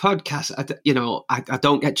this podcast, I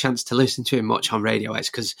don't get a chance to listen to him much on Radio X,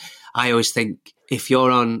 because I always think if you're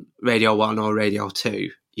on Radio 1 or Radio 2,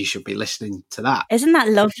 you should be listening to that. Isn't that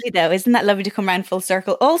lovely, though? Isn't that lovely to come around full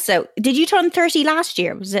circle? Also, did you turn 30 last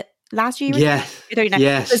year? Was it last year? Yeah. 39.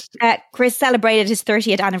 Yes. Chris celebrated his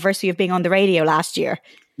 30th anniversary of being on the radio last year.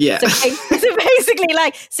 Yeah. So basically,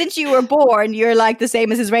 like, since you were born, you're like the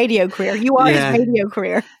same as his radio career. You are his radio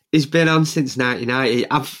career. He's been on since 1990.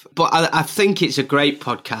 I think it's a great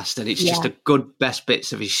podcast, and it's just a good best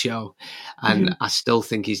bits of his show. And I still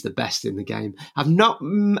think he's the best in the game. I've not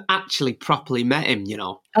actually properly met him, you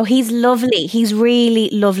know. Oh, he's lovely. He's really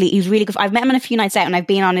lovely. He's really good. I've met him on a few nights out, and I've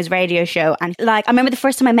been on his radio show. And like, I remember the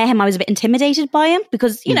first time I met him, I was a bit intimidated by him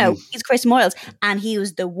because, you know, he's Chris Moyles, and he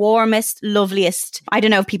was the warmest, loveliest. I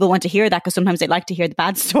don't know if people want to hear that because sometimes they like to hear the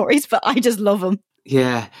bad stories, but I just love him.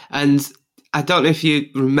 Yeah, and I don't know if you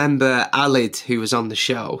remember Alid, who was on the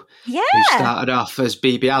show. Yeah. Who started off as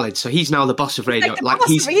BB Alid. So he's now the boss of radio.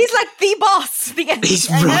 He's like the boss.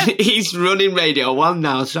 He's running Radio 1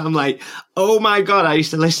 now. So I'm like, oh my God, I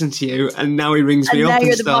used to listen to you. And now he rings me up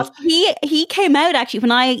and stuff. He came out actually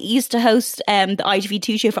when I used to host the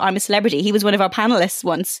ITV2 show for I'm a Celebrity. He was one of our panelists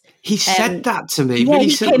once. He said that to me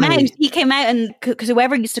recently. He came out and because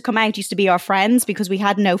whoever used to come out used to be our friends because we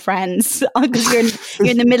had no friends. Because you're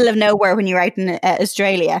in the middle of nowhere when you're out in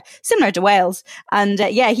Australia, similar to Wales. And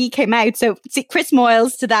he came out. So see, Chris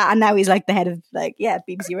Moyles to that, and now he's like the head of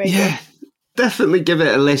BBC Radio. Yeah, definitely give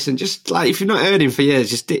it a listen. Just like if you've not heard him for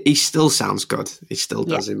years, he still sounds good. He still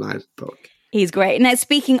does in my book. He's great. Now,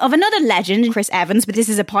 speaking of another legend, Chris Evans, but this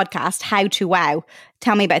is a podcast, How to Wow.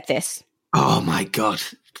 Tell me about this. Oh my God,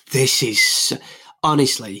 this is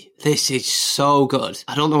so good.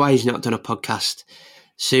 I don't know why he's not done a podcast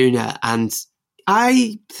sooner, and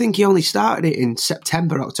I think he only started it in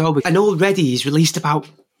September, October. And already he's released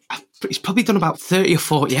he's probably done about 30 or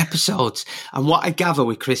 40 episodes. And what I gather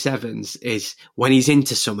with Chris Evans is when he's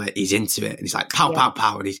into something, he's into it. And he's like, pow, pow,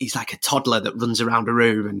 pow. And he's like a toddler that runs around a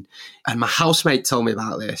room. And my housemate told me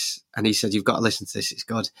about this. And he said, you've got to listen to this. It's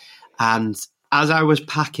good. And as I was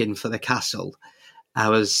packing for the castle,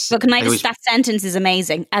 that sentence is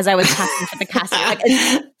amazing. As I was packing for the castle.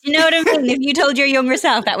 Do you know what I mean? If you told your younger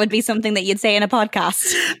self, that would be something that you'd say in a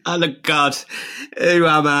podcast. Oh, God, who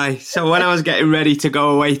am I? So when I was getting ready to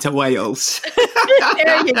go away to Wales,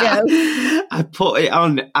 there you go. I put it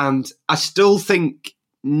on, and I still think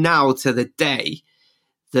now to the day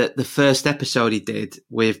that the first episode he did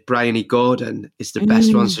with Bryony Gordon is the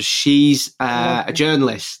best one. So she's a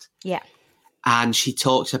journalist. Yeah. And she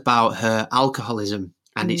talks about her alcoholism,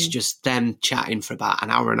 and it's just them chatting for about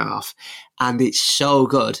an hour and a half. And it's so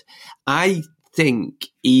good. I think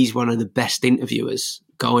he's one of the best interviewers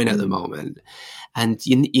going at the moment. And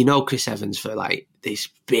you know Chris Evans for like this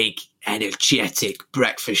big, energetic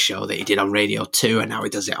breakfast show that he did on Radio 2, and now he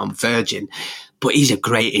does it on Virgin. But he's a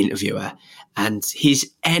great interviewer. And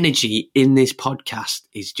his energy in this podcast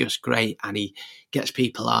is just great. And he gets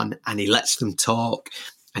people on and he lets them talk.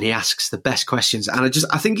 And he asks the best questions. And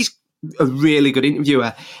I think he's a really good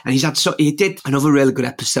interviewer. And he did another really good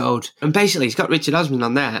episode. And basically he's got Richard Osman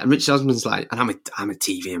on there. And Richard Osman's like, and I'm a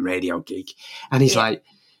TV and radio geek. And he's like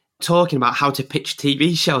talking about how to pitch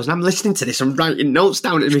TV shows. And I'm listening to this. I'm writing notes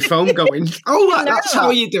down in my phone going, that's how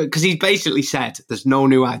you do it. Because he's basically said, there's no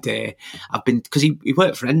new idea. Because he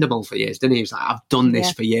worked for Endemol for years, didn't he? He was like, I've done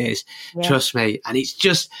this for years. Yeah. Trust me. And it's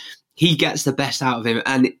just, he gets the best out of him.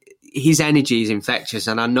 And his energy is infectious,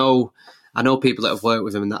 and I know people that have worked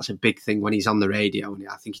with him, and that's a big thing when he's on the radio, and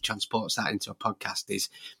I think he transports that into a podcast, is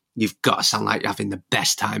you've got to sound like you're having the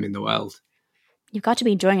best time in the world. You've got to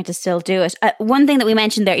be enjoying it to still do it. One thing that we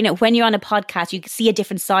mentioned there, when you're on a podcast, you see a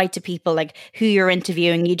different side to people, like who you're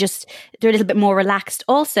interviewing. They're a little bit more relaxed.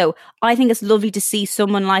 Also, I think it's lovely to see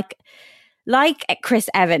someone like Chris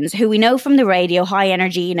Evans, who we know from the radio, high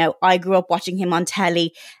energy, I grew up watching him on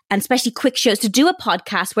telly, and especially quick shows, to do a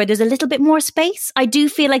podcast where there's a little bit more space. I do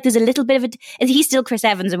feel like there's a little bit of he's still Chris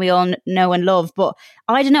Evans and we all know and love, but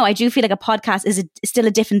I don't know, I do feel like a podcast is still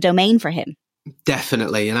a different domain for him.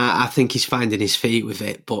 Definitely, and I think he's finding his feet with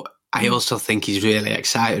it, but I also think he's really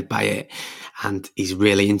excited by it, and he's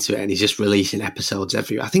really into it, and he's just releasing episodes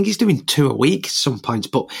every. I think he's doing 2 a week at some points,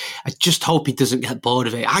 but I just hope he doesn't get bored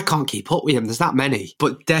of it. I can't keep up with him. There's that many,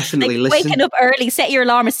 but definitely listen. Waking up early, set your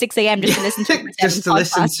alarm at 6 a.m. just to listen to him. Just to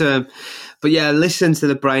listen to him. But yeah, listen to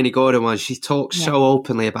the Bryony Gordon one. She talks so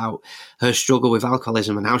openly about her struggle with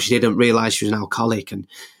alcoholism and how she didn't realise she was an alcoholic, and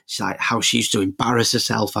she's like how she used to embarrass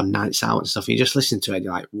herself on nights out and stuff. And you just listen to it and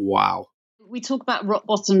you're like, wow. We talk about rock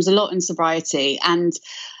bottoms a lot in sobriety, and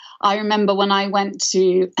I remember when I went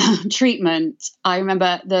to treatment, I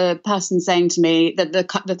remember the person saying to me, that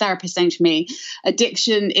the therapist saying to me,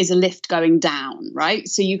 addiction is a lift going down, right?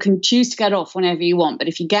 So you can choose to get off whenever you want, but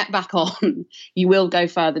if you get back on, you will go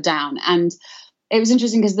further down. And it was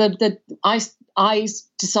interesting because I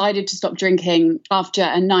decided to stop drinking after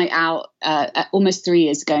a night out almost 3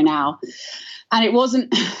 years ago now. And it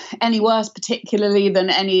wasn't any worse particularly than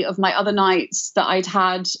any of my other nights that I'd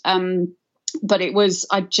had. But it was,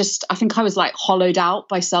 I think I was like hollowed out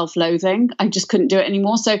by self-loathing. I just couldn't do it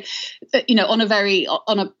anymore. So,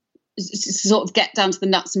 on a sort of get down to the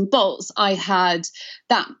nuts and bolts, I had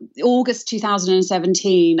that August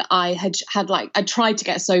 2017. I tried to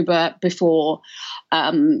get sober before.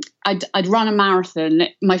 I'd run a marathon,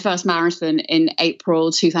 my first marathon in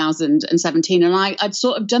April 2017, and I'd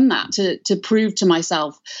sort of done that to prove to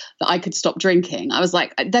myself that I could stop drinking. I was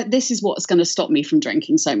like, this is what's going to stop me from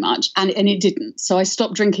drinking so much, and it didn't. So I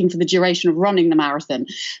stopped drinking for the duration of running the marathon.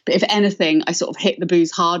 But if anything, I sort of hit the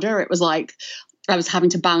booze harder. It was like I was having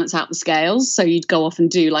to balance out the scales. So you'd go off and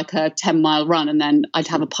do like a 10-mile run, and then I'd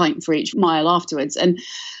have a pint for each mile afterwards. And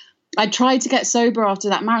I tried to get sober after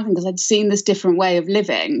that marathon because I'd seen this different way of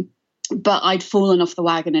living, but I'd fallen off the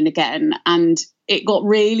wagon again, and it got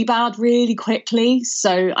really bad really quickly.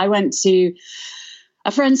 So I went to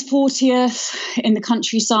a friend's 40th in the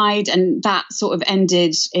countryside, and that sort of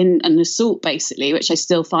ended in an assault, basically, which I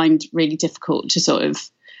still find really difficult to sort of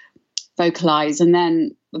vocalize. And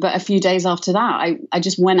then, but a few days after that, I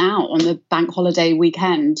just went out on the bank holiday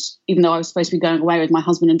weekend, even though I was supposed to be going away with my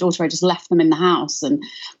husband and daughter. I just left them in the house. And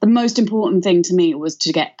the most important thing to me was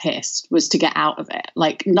to get pissed, was to get out of it.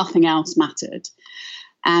 Like nothing else mattered.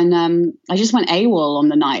 And I just went AWOL on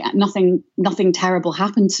the night. Nothing terrible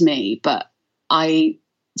happened to me, but I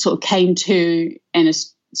sort of came to in a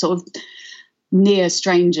sort of near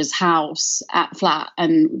stranger's house at flat,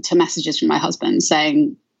 and to messages from my husband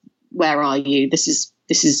saying, "Where are you? This is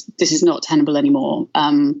not tenable anymore.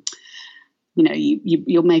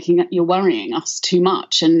 You're worrying us too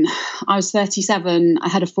much." And I was 37. I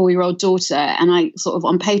had a 4-year-old daughter, and I sort of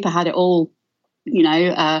on paper had it all,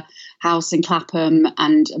 a house in Clapham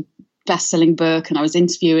and a best-selling book, and I was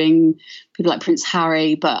interviewing people like Prince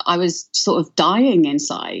Harry, but I was sort of dying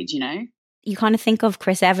inside, You kind of think of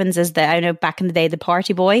Chris Evans as back in the day, the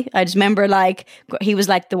party boy. I just remember he was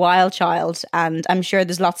like the wild child, and I'm sure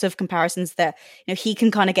there's lots of comparisons that, he can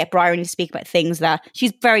kind of get Bryony to speak about things that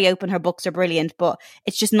she's very open. Her books are brilliant, but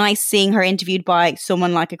it's just nice seeing her interviewed by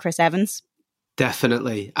someone like a Chris Evans.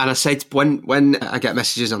 Definitely. And I say when I get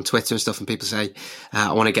messages on Twitter and stuff and people say,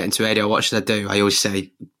 I want to get into radio, what should I do? I always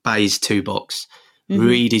say, buy his 2 books. Mm-hmm.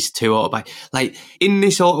 Read his 2 autobiographies. Like in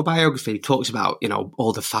this autobiography, he talks about,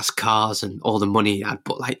 all the fast cars and all the money he had,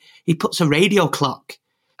 but he puts a radio clock,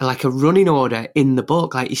 like a running order in the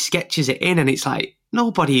book. Like he sketches it in, and it's like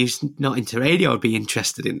nobody who's not into radio would be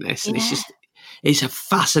interested in this. Yeah. And it's a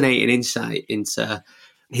fascinating insight into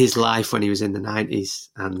his life when he was in the 90s.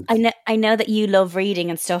 And I know that you love reading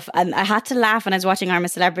and stuff, and I had to laugh when I was watching I'm a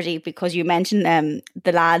Celebrity because you mentioned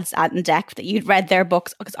the lads at the deck that you'd read their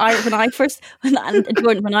books. Because when I first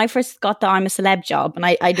got the I'm a Celeb job, and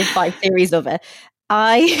I did 5 series of it,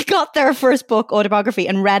 I got their first book, autobiography,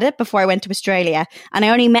 and read it before I went to Australia. And I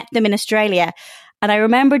only met them in Australia, and I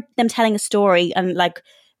remember them telling a story, and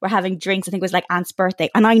we're having drinks. I think it was Aunt's birthday,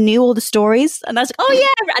 and I knew all the stories, and I was like, "Oh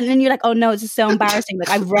yeah!" And then you're like, "Oh no, this is so embarrassing."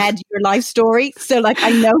 I've read your life story, so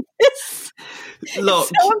I know this. Look,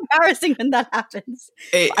 it's so embarrassing when that happens.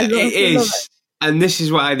 It is, and this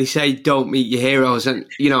is why they say don't meet your heroes. And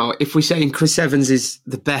if we're saying Chris Evans is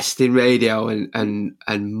the best in radio, and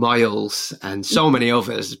Miles and so many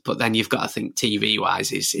others, but then you've got to think TV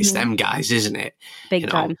wise, it's them guys, isn't it? Big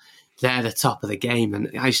time. They're the top of the game, and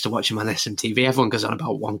I used to watch them on SMTV. Everyone goes on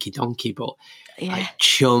about Wonky Donkey, but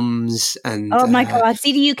Chums and oh my god,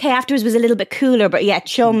 see the UK afterwards was a little bit cooler, but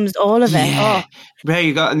Chums, all of it. Yeah. There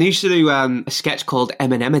you go. And they used to do a sketch called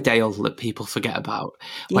Emmerdale that people forget about,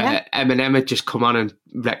 where Eminem had just come on and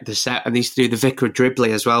wrecked the set, and they used to do the Vicar of Dribley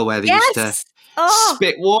as well, where they used to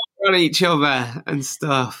spit water on each other and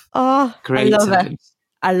stuff. Oh, great! I love it.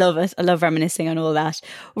 I love it. I love reminiscing on all that.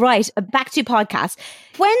 Right, back to podcasts.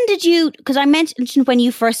 When did you, because I mentioned when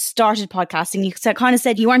you first started podcasting, you kind of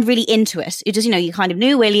said you weren't really into it. You just, you kind of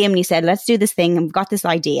knew William and you said, let's do this thing, and we've got this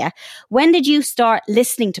idea. When did you start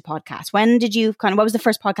listening to podcasts? When did you what was the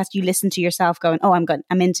first podcast you listened to yourself going, oh,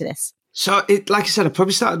 I'm into this? So, like I said, I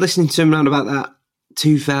probably started listening to them around about that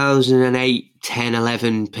 2008, 10,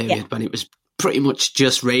 11 period when it was pretty much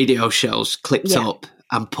just radio shows clipped up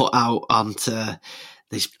and put out onto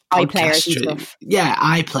these iPlayers and stuff. Yeah,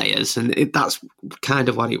 iPlayers, and that's kind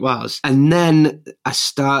of what it was. And then I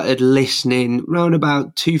started listening around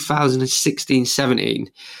about 2016,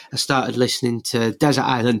 17. I started listening to Desert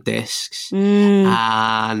Island Discs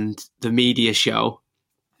and The Media Show,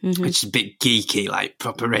 which is a bit geeky, like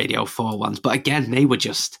proper Radio 4 ones. But again, they were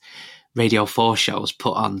just Radio 4 shows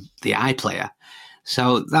put on the iPlayer.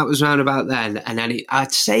 So that was around about then. And then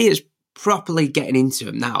I'd say it's properly getting into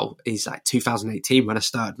them now is like 2018 when I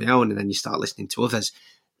started my own, and then you start listening to others.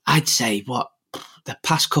 I'd say the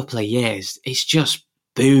past couple of years, it's just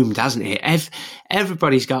boomed, hasn't it?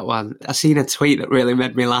 Everybody's got one. I seen a tweet that really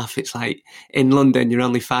made me laugh. It's like, in London, you're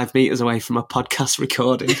only 5 meters away from a podcast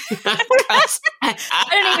recording. I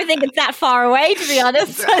don't even think it's that far away, to be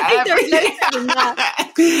honest. I think there's no than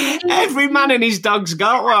that. Every man and his dog's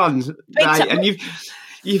got one. Right? And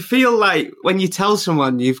you feel like when you tell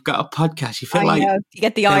someone you've got a podcast, you feel like you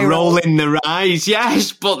get the eye roll. Rolling their eyes.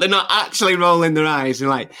 Yes, but they're not actually rolling their eyes. They're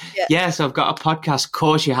like, yes, I've got a podcast. Of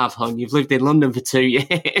course you have, hon. You've lived in London for 2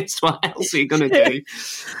 years. What else are you going to do?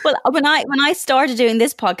 Well, when I started doing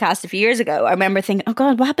this podcast a few years ago, I remember thinking, oh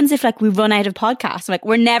God, what happens if we run out of podcasts? I'm like,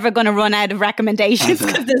 we're never going to run out of recommendations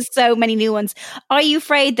because there's so many new ones. Are you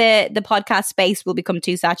afraid the podcast space will become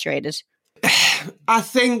too saturated? I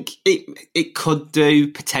think it could do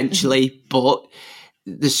potentially, but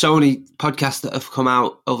there's so many podcasts that have come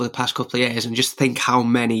out over the past couple of years, and just think how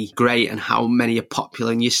many great and how many are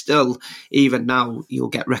popular. And you still, even now, you'll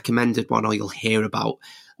get recommended one or you'll hear about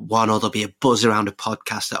one, or there'll be a buzz around a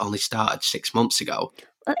podcast that only started 6 months ago.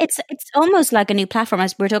 Well, it's almost like a new platform.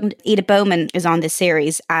 As we're talking, Ida Bowman is on this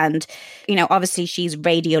series, and obviously she's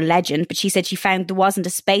radio legend, but she said she found there wasn't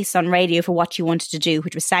a space on radio for what she wanted to do,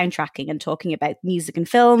 which was soundtracking and talking about music and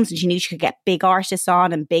films. And she knew she could get big artists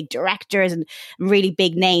on and big directors and really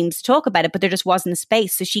big names to talk about it, but there just wasn't a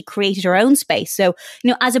space. So she created her own space. So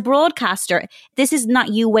as a broadcaster, this is not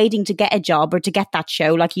you waiting to get a job or to get that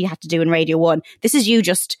show like you had to do in Radio 1. This is you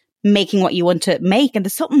just making what you want to make, and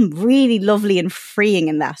there's something really lovely and freeing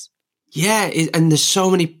in that. Yeah, and there's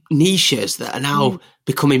so many niches that are now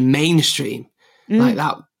becoming mainstream, like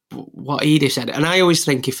that. What Edith said, and I always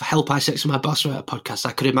think if Help I Sex My Boss were a podcast,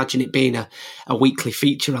 I could imagine it being a weekly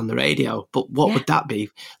feature on the radio. But what would that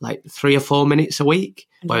be? Like 3 or 4 minutes a week,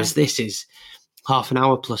 whereas this is half an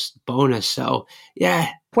hour plus bonus. So yeah.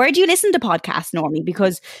 Where do you listen to podcasts normally?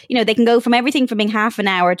 Because they can go from everything from being half an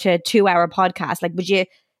hour to 2 hour podcast. Like, would you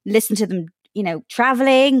listen to them,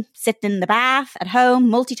 traveling, sitting in the bath, at home,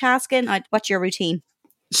 multitasking? What's your routine?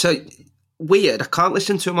 So weird. I can't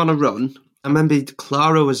listen to them on a run. I remember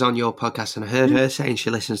Clara was on your podcast and I heard her saying she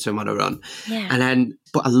listens to them on a run. Yeah.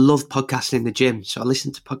 But I love podcasting in the gym. So I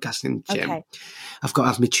listen to podcasting in the gym. Okay. I've got to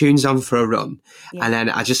have my tunes on for a run. Yeah. And then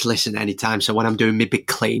I just listen anytime. So when I'm doing my big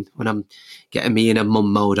clean, when I'm getting me in a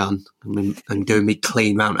mum mode on, and doing me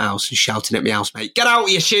clean round the house and shouting at my housemate, get out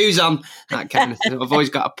with your shoes on, that kind of thing. I've always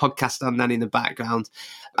got a podcast on then in the background.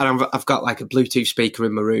 And I've got like a Bluetooth speaker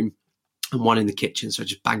in my room and one in the kitchen, so I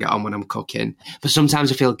just bang it on when I'm cooking. But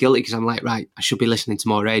sometimes I feel guilty because I'm like, right, I should be listening to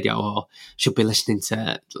more radio, or should be listening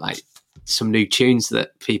to like some new tunes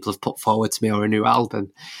that people have put forward to me, or a new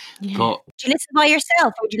album. Yeah. But do you listen by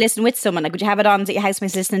yourself, or would you listen with someone? Like, would you have it on that your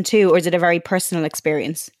housemate's listening to, or is it a very personal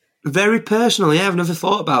experience? Very personal, yeah. I've never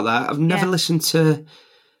thought about that. I've never listened to,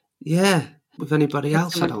 with anybody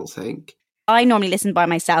else, I don't think. I normally listen by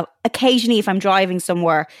myself. Occasionally, if I'm driving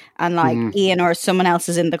somewhere and like Ian or someone else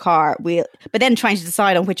is in the car, but then trying to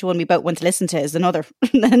decide on which one we both want to listen to is another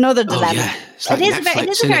dilemma. Oh, yeah. Like it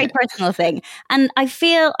is a very personal thing. And I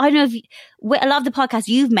feel, I don't know if a lot of the podcasts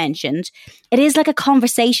you've mentioned, it is like a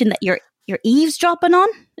conversation that you're eavesdropping on,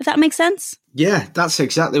 if that makes sense. Yeah, that's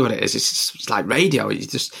exactly what it is. It's like radio.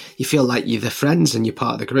 You feel like you're the friends and you're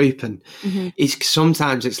part of the group. And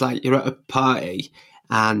sometimes it's like you're at a party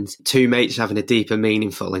and two mates having a deep and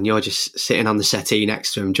meaningful, and you're just sitting on the settee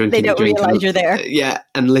next to them, drinking. They don't realise you're there. Yeah,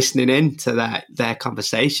 and listening in to their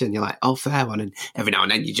conversation. You're like, oh, fair one. And every now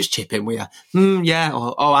and then you just chip in with yeah,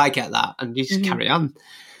 or oh, I get that. And you just carry on.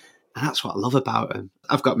 And that's what I love about them.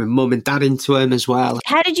 I've got my mum and dad into them as well.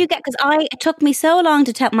 How did you get, because it took me so long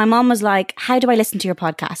to tell, my mum was like, how do I listen to your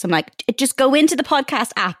podcast? I'm like, just go into the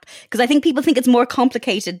podcast app, because I think people think it's more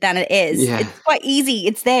complicated than it is. Yeah. It's quite easy.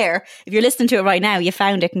 It's there. If you're listening to it right now, you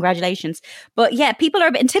found it. Congratulations. But yeah, people are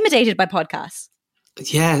a bit intimidated by podcasts.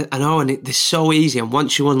 Yeah, I know, and they're so easy. And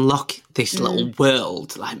once you unlock this little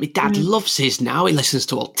world, like my dad loves his now. He listens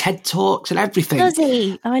to all TED Talks and everything. Does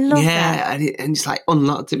he? Oh, I love that. Yeah, and it's like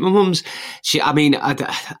unlocked it. My mum's,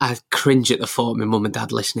 I cringe at the thought of my mum and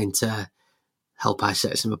dad listening to Help I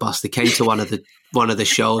Sex My Boss. They came to one of the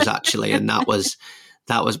shows actually, and that was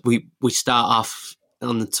we start off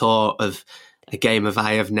on the tour of a game of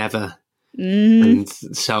I Have Never. And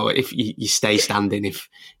so if you stay standing if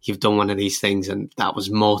you've done one of these things, and that was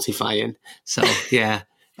mortifying. So yeah,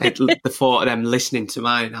 the thought of them listening to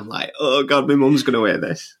mine, I'm like, oh God, my mum's going to hear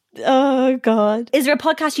this. Oh God. Is there a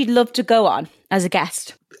podcast you'd love to go on as a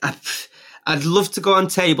guest? I'd love to go on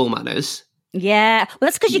Table Manners. Yeah, well,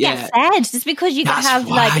 that's because you get fed. It's because you can have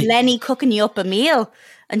like Lenny cooking you up a meal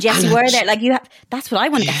and Jessie Ware there. Like that's what I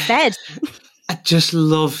want to get fed. I'd just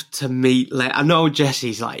love to meet Lenny. I know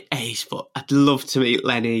Jessie's like ace, but I'd love to meet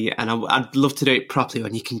Lenny, and I'd love to do it properly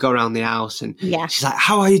when you can go around the house and she's like,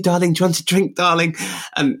 "How are you, darling? Do you want a drink, darling?"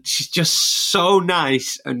 And she's just so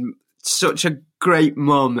nice and such a great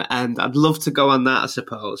mum, and I'd love to go on that, I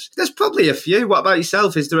suppose. There's probably a few. What about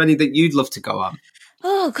yourself? Is there any that you'd love to go on?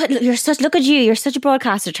 Oh, good. Look at you. You're such a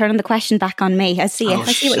broadcaster. Turning the question back on me. I see it.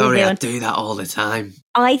 I see what you're doing. I do that all the time.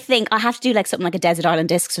 I think I have to do like something like a Desert Island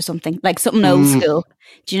Discs or something, like something old school.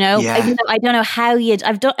 Do you know? Yeah. I don't know how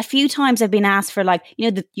I've done a few times. I've been asked for like,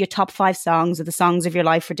 your top 5 songs or the songs of your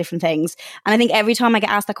life for different things. And I think every time I get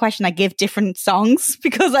asked that question, I give different songs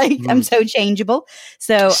because I'm so changeable.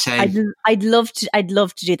 So I'd love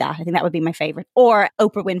to do that. I think that would be my favorite. Or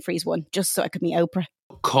Oprah Winfrey's one, just so I could meet Oprah.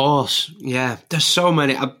 Of course, yeah. There's so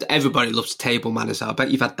many. Everybody loves table manners. I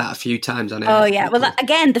bet you've had that a few times on it. Oh yeah. Well,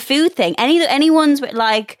 again, the food thing. Any ones with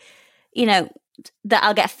like, that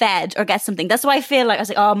I'll get fed or get something. That's why I feel like I was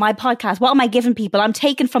like, oh, my podcast. What am I giving people? I'm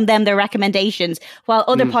taking from them their recommendations, while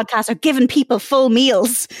other podcasts are giving people full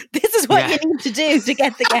meals. This is what you need to do to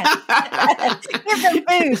get the guests. Give them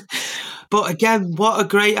food. But again, what a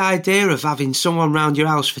great idea of having someone round your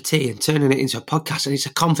house for tea and turning it into a podcast. And it's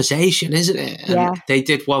a conversation, isn't it? And they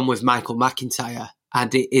did one with Michael McIntyre,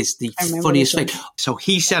 and it is the funniest thing. So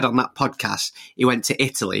he said on that podcast, he went to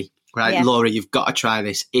Italy. Right, yeah. Laura, you've got to try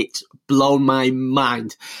this. It's blown my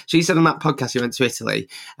mind. So he said on that podcast he went to Italy,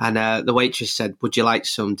 and the waitress said, "Would you like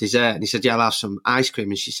some dessert?" And he said, "Yeah, I'll have some ice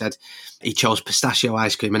cream." And she said he chose pistachio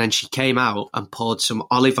ice cream. And then she came out and poured some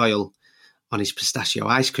olive oil on his pistachio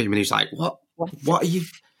ice cream. And he was like, "What are you?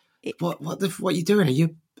 What are you doing?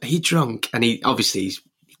 Are you drunk?" And he's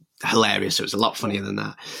hilarious. So it was a lot funnier than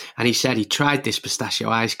that. And he said he tried this pistachio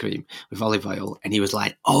ice cream with olive oil, and he was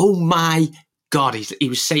like, "Oh my God," he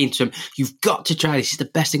was saying to him, "You've got to try this. It's the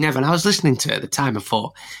best thing ever." And I was listening to it at the time. I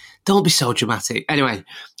thought, don't be so dramatic. Anyway,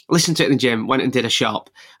 listened to it in the gym, went and did a shop,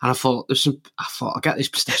 and I thought, I'll get this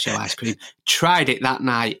pistachio ice cream. Tried it that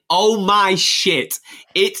night. Oh my shit.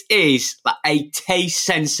 It is like a taste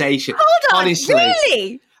sensation. Hold on, honestly.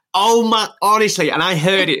 Really? Oh my, honestly, and I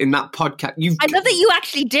heard it in that podcast. I love that you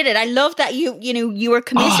actually did it. I love that you were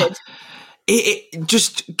committed. It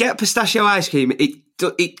just get pistachio ice cream.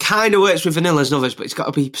 It kind of works with vanilla and others, but it's got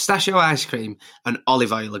to be pistachio ice cream and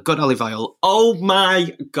olive oil, a good olive oil. Oh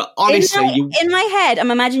my God, honestly. In my head, I'm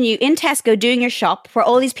imagining you in Tesco doing your shop where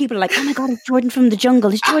all these people are like, "Oh my God, it's Jordan from the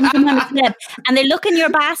jungle. It's Jordan from the club." And they look in your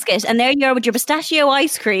basket and there you are with your pistachio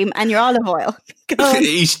ice cream and your olive oil.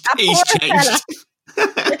 He's changed.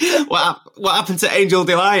 What happened to Angel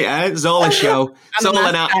Delight? Zola show. Zola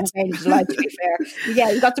and Angel Delight, to be fair.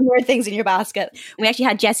 Yeah, you got some weird things in your basket. We actually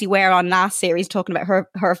had Jessie Ware on last series talking about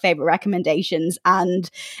her favourite recommendations, and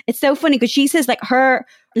it's so funny because she says like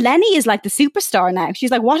Lenny is like the superstar now. She's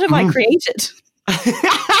like, "What have I created?"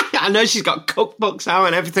 I know she's got cookbooks out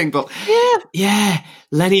and everything, but yeah,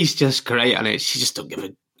 Lenny's just great on it. She just don't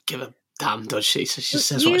give a damn, does she? So she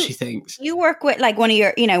says what she thinks. You work with like one of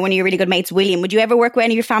your really good mates, William. Would you ever work with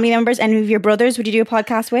any of your family members, any of your brothers? Would you do a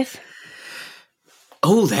podcast with?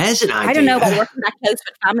 Oh, there's an idea. I don't know about working that close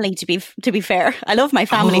with family, to be fair. I love my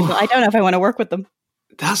family, but I don't know if I want to work with them.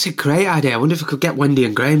 That's a great idea. I wonder if I could get Wendy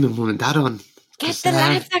and Graham and Mum and Dad on. Get the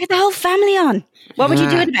lads, get the whole family on. What would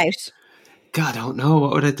you do it about? God, I don't know.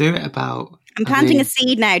 What would I do it about? I'm planting a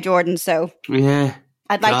seed now, Jordan, so... Yeah.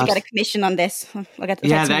 I'd like to get a commission on this.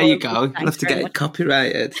 There you go. I'll have to get it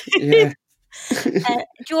copyrighted. Yeah.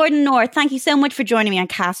 Jordan North, thank you so much for joining me on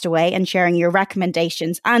Castaway and sharing your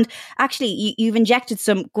recommendations. And actually, you've injected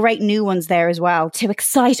some great new ones there as well to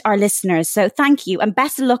excite our listeners. So thank you and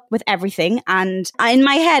best of luck with everything. And in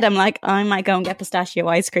my head, I'm like, I might go and get pistachio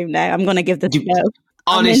ice cream now. I'm going to give this a go.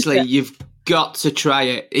 Honestly, you've got to try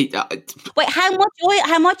it. Wait, how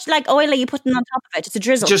much oil are you putting on top of it? Just a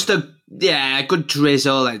drizzle? Just a good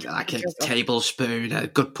drizzle, like a tablespoon, a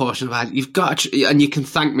good portion of it. You've got to, and you can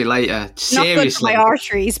thank me later. Seriously. Not good for my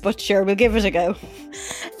arteries, but sure, we'll give it a go.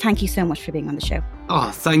 Thank you so much for being on the show. Oh,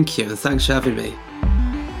 thank you. Thanks for having me.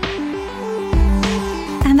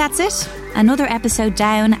 And that's it. Another episode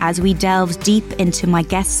down as we delve deep into my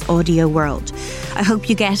guest's audio world. I hope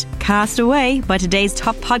you get cast away by today's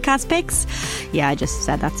top podcast picks. Yeah, I just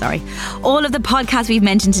said that, sorry. All of the podcasts we've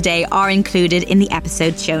mentioned today are included in the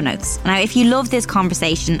episode show notes. Now, if you love this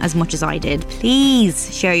conversation as much as I did,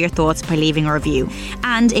 please share your thoughts by leaving a review.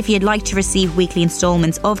 And if you'd like to receive weekly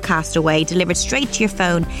installments of Castaway delivered straight to your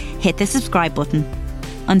phone, hit the subscribe button.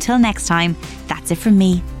 Until next time, that's it from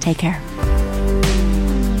me. Take care.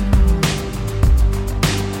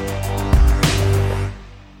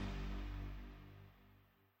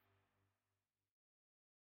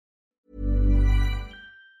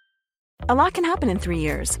 A lot can happen in 3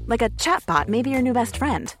 years, like a chatbot may be your new best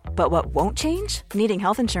friend. But what won't change? Needing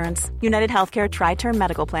health insurance. United Healthcare Tri-Term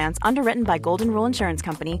Medical Plans, underwritten by Golden Rule Insurance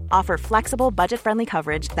Company, offer flexible, budget-friendly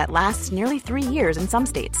coverage that lasts nearly 3 years in some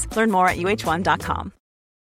states. Learn more at uh1.com.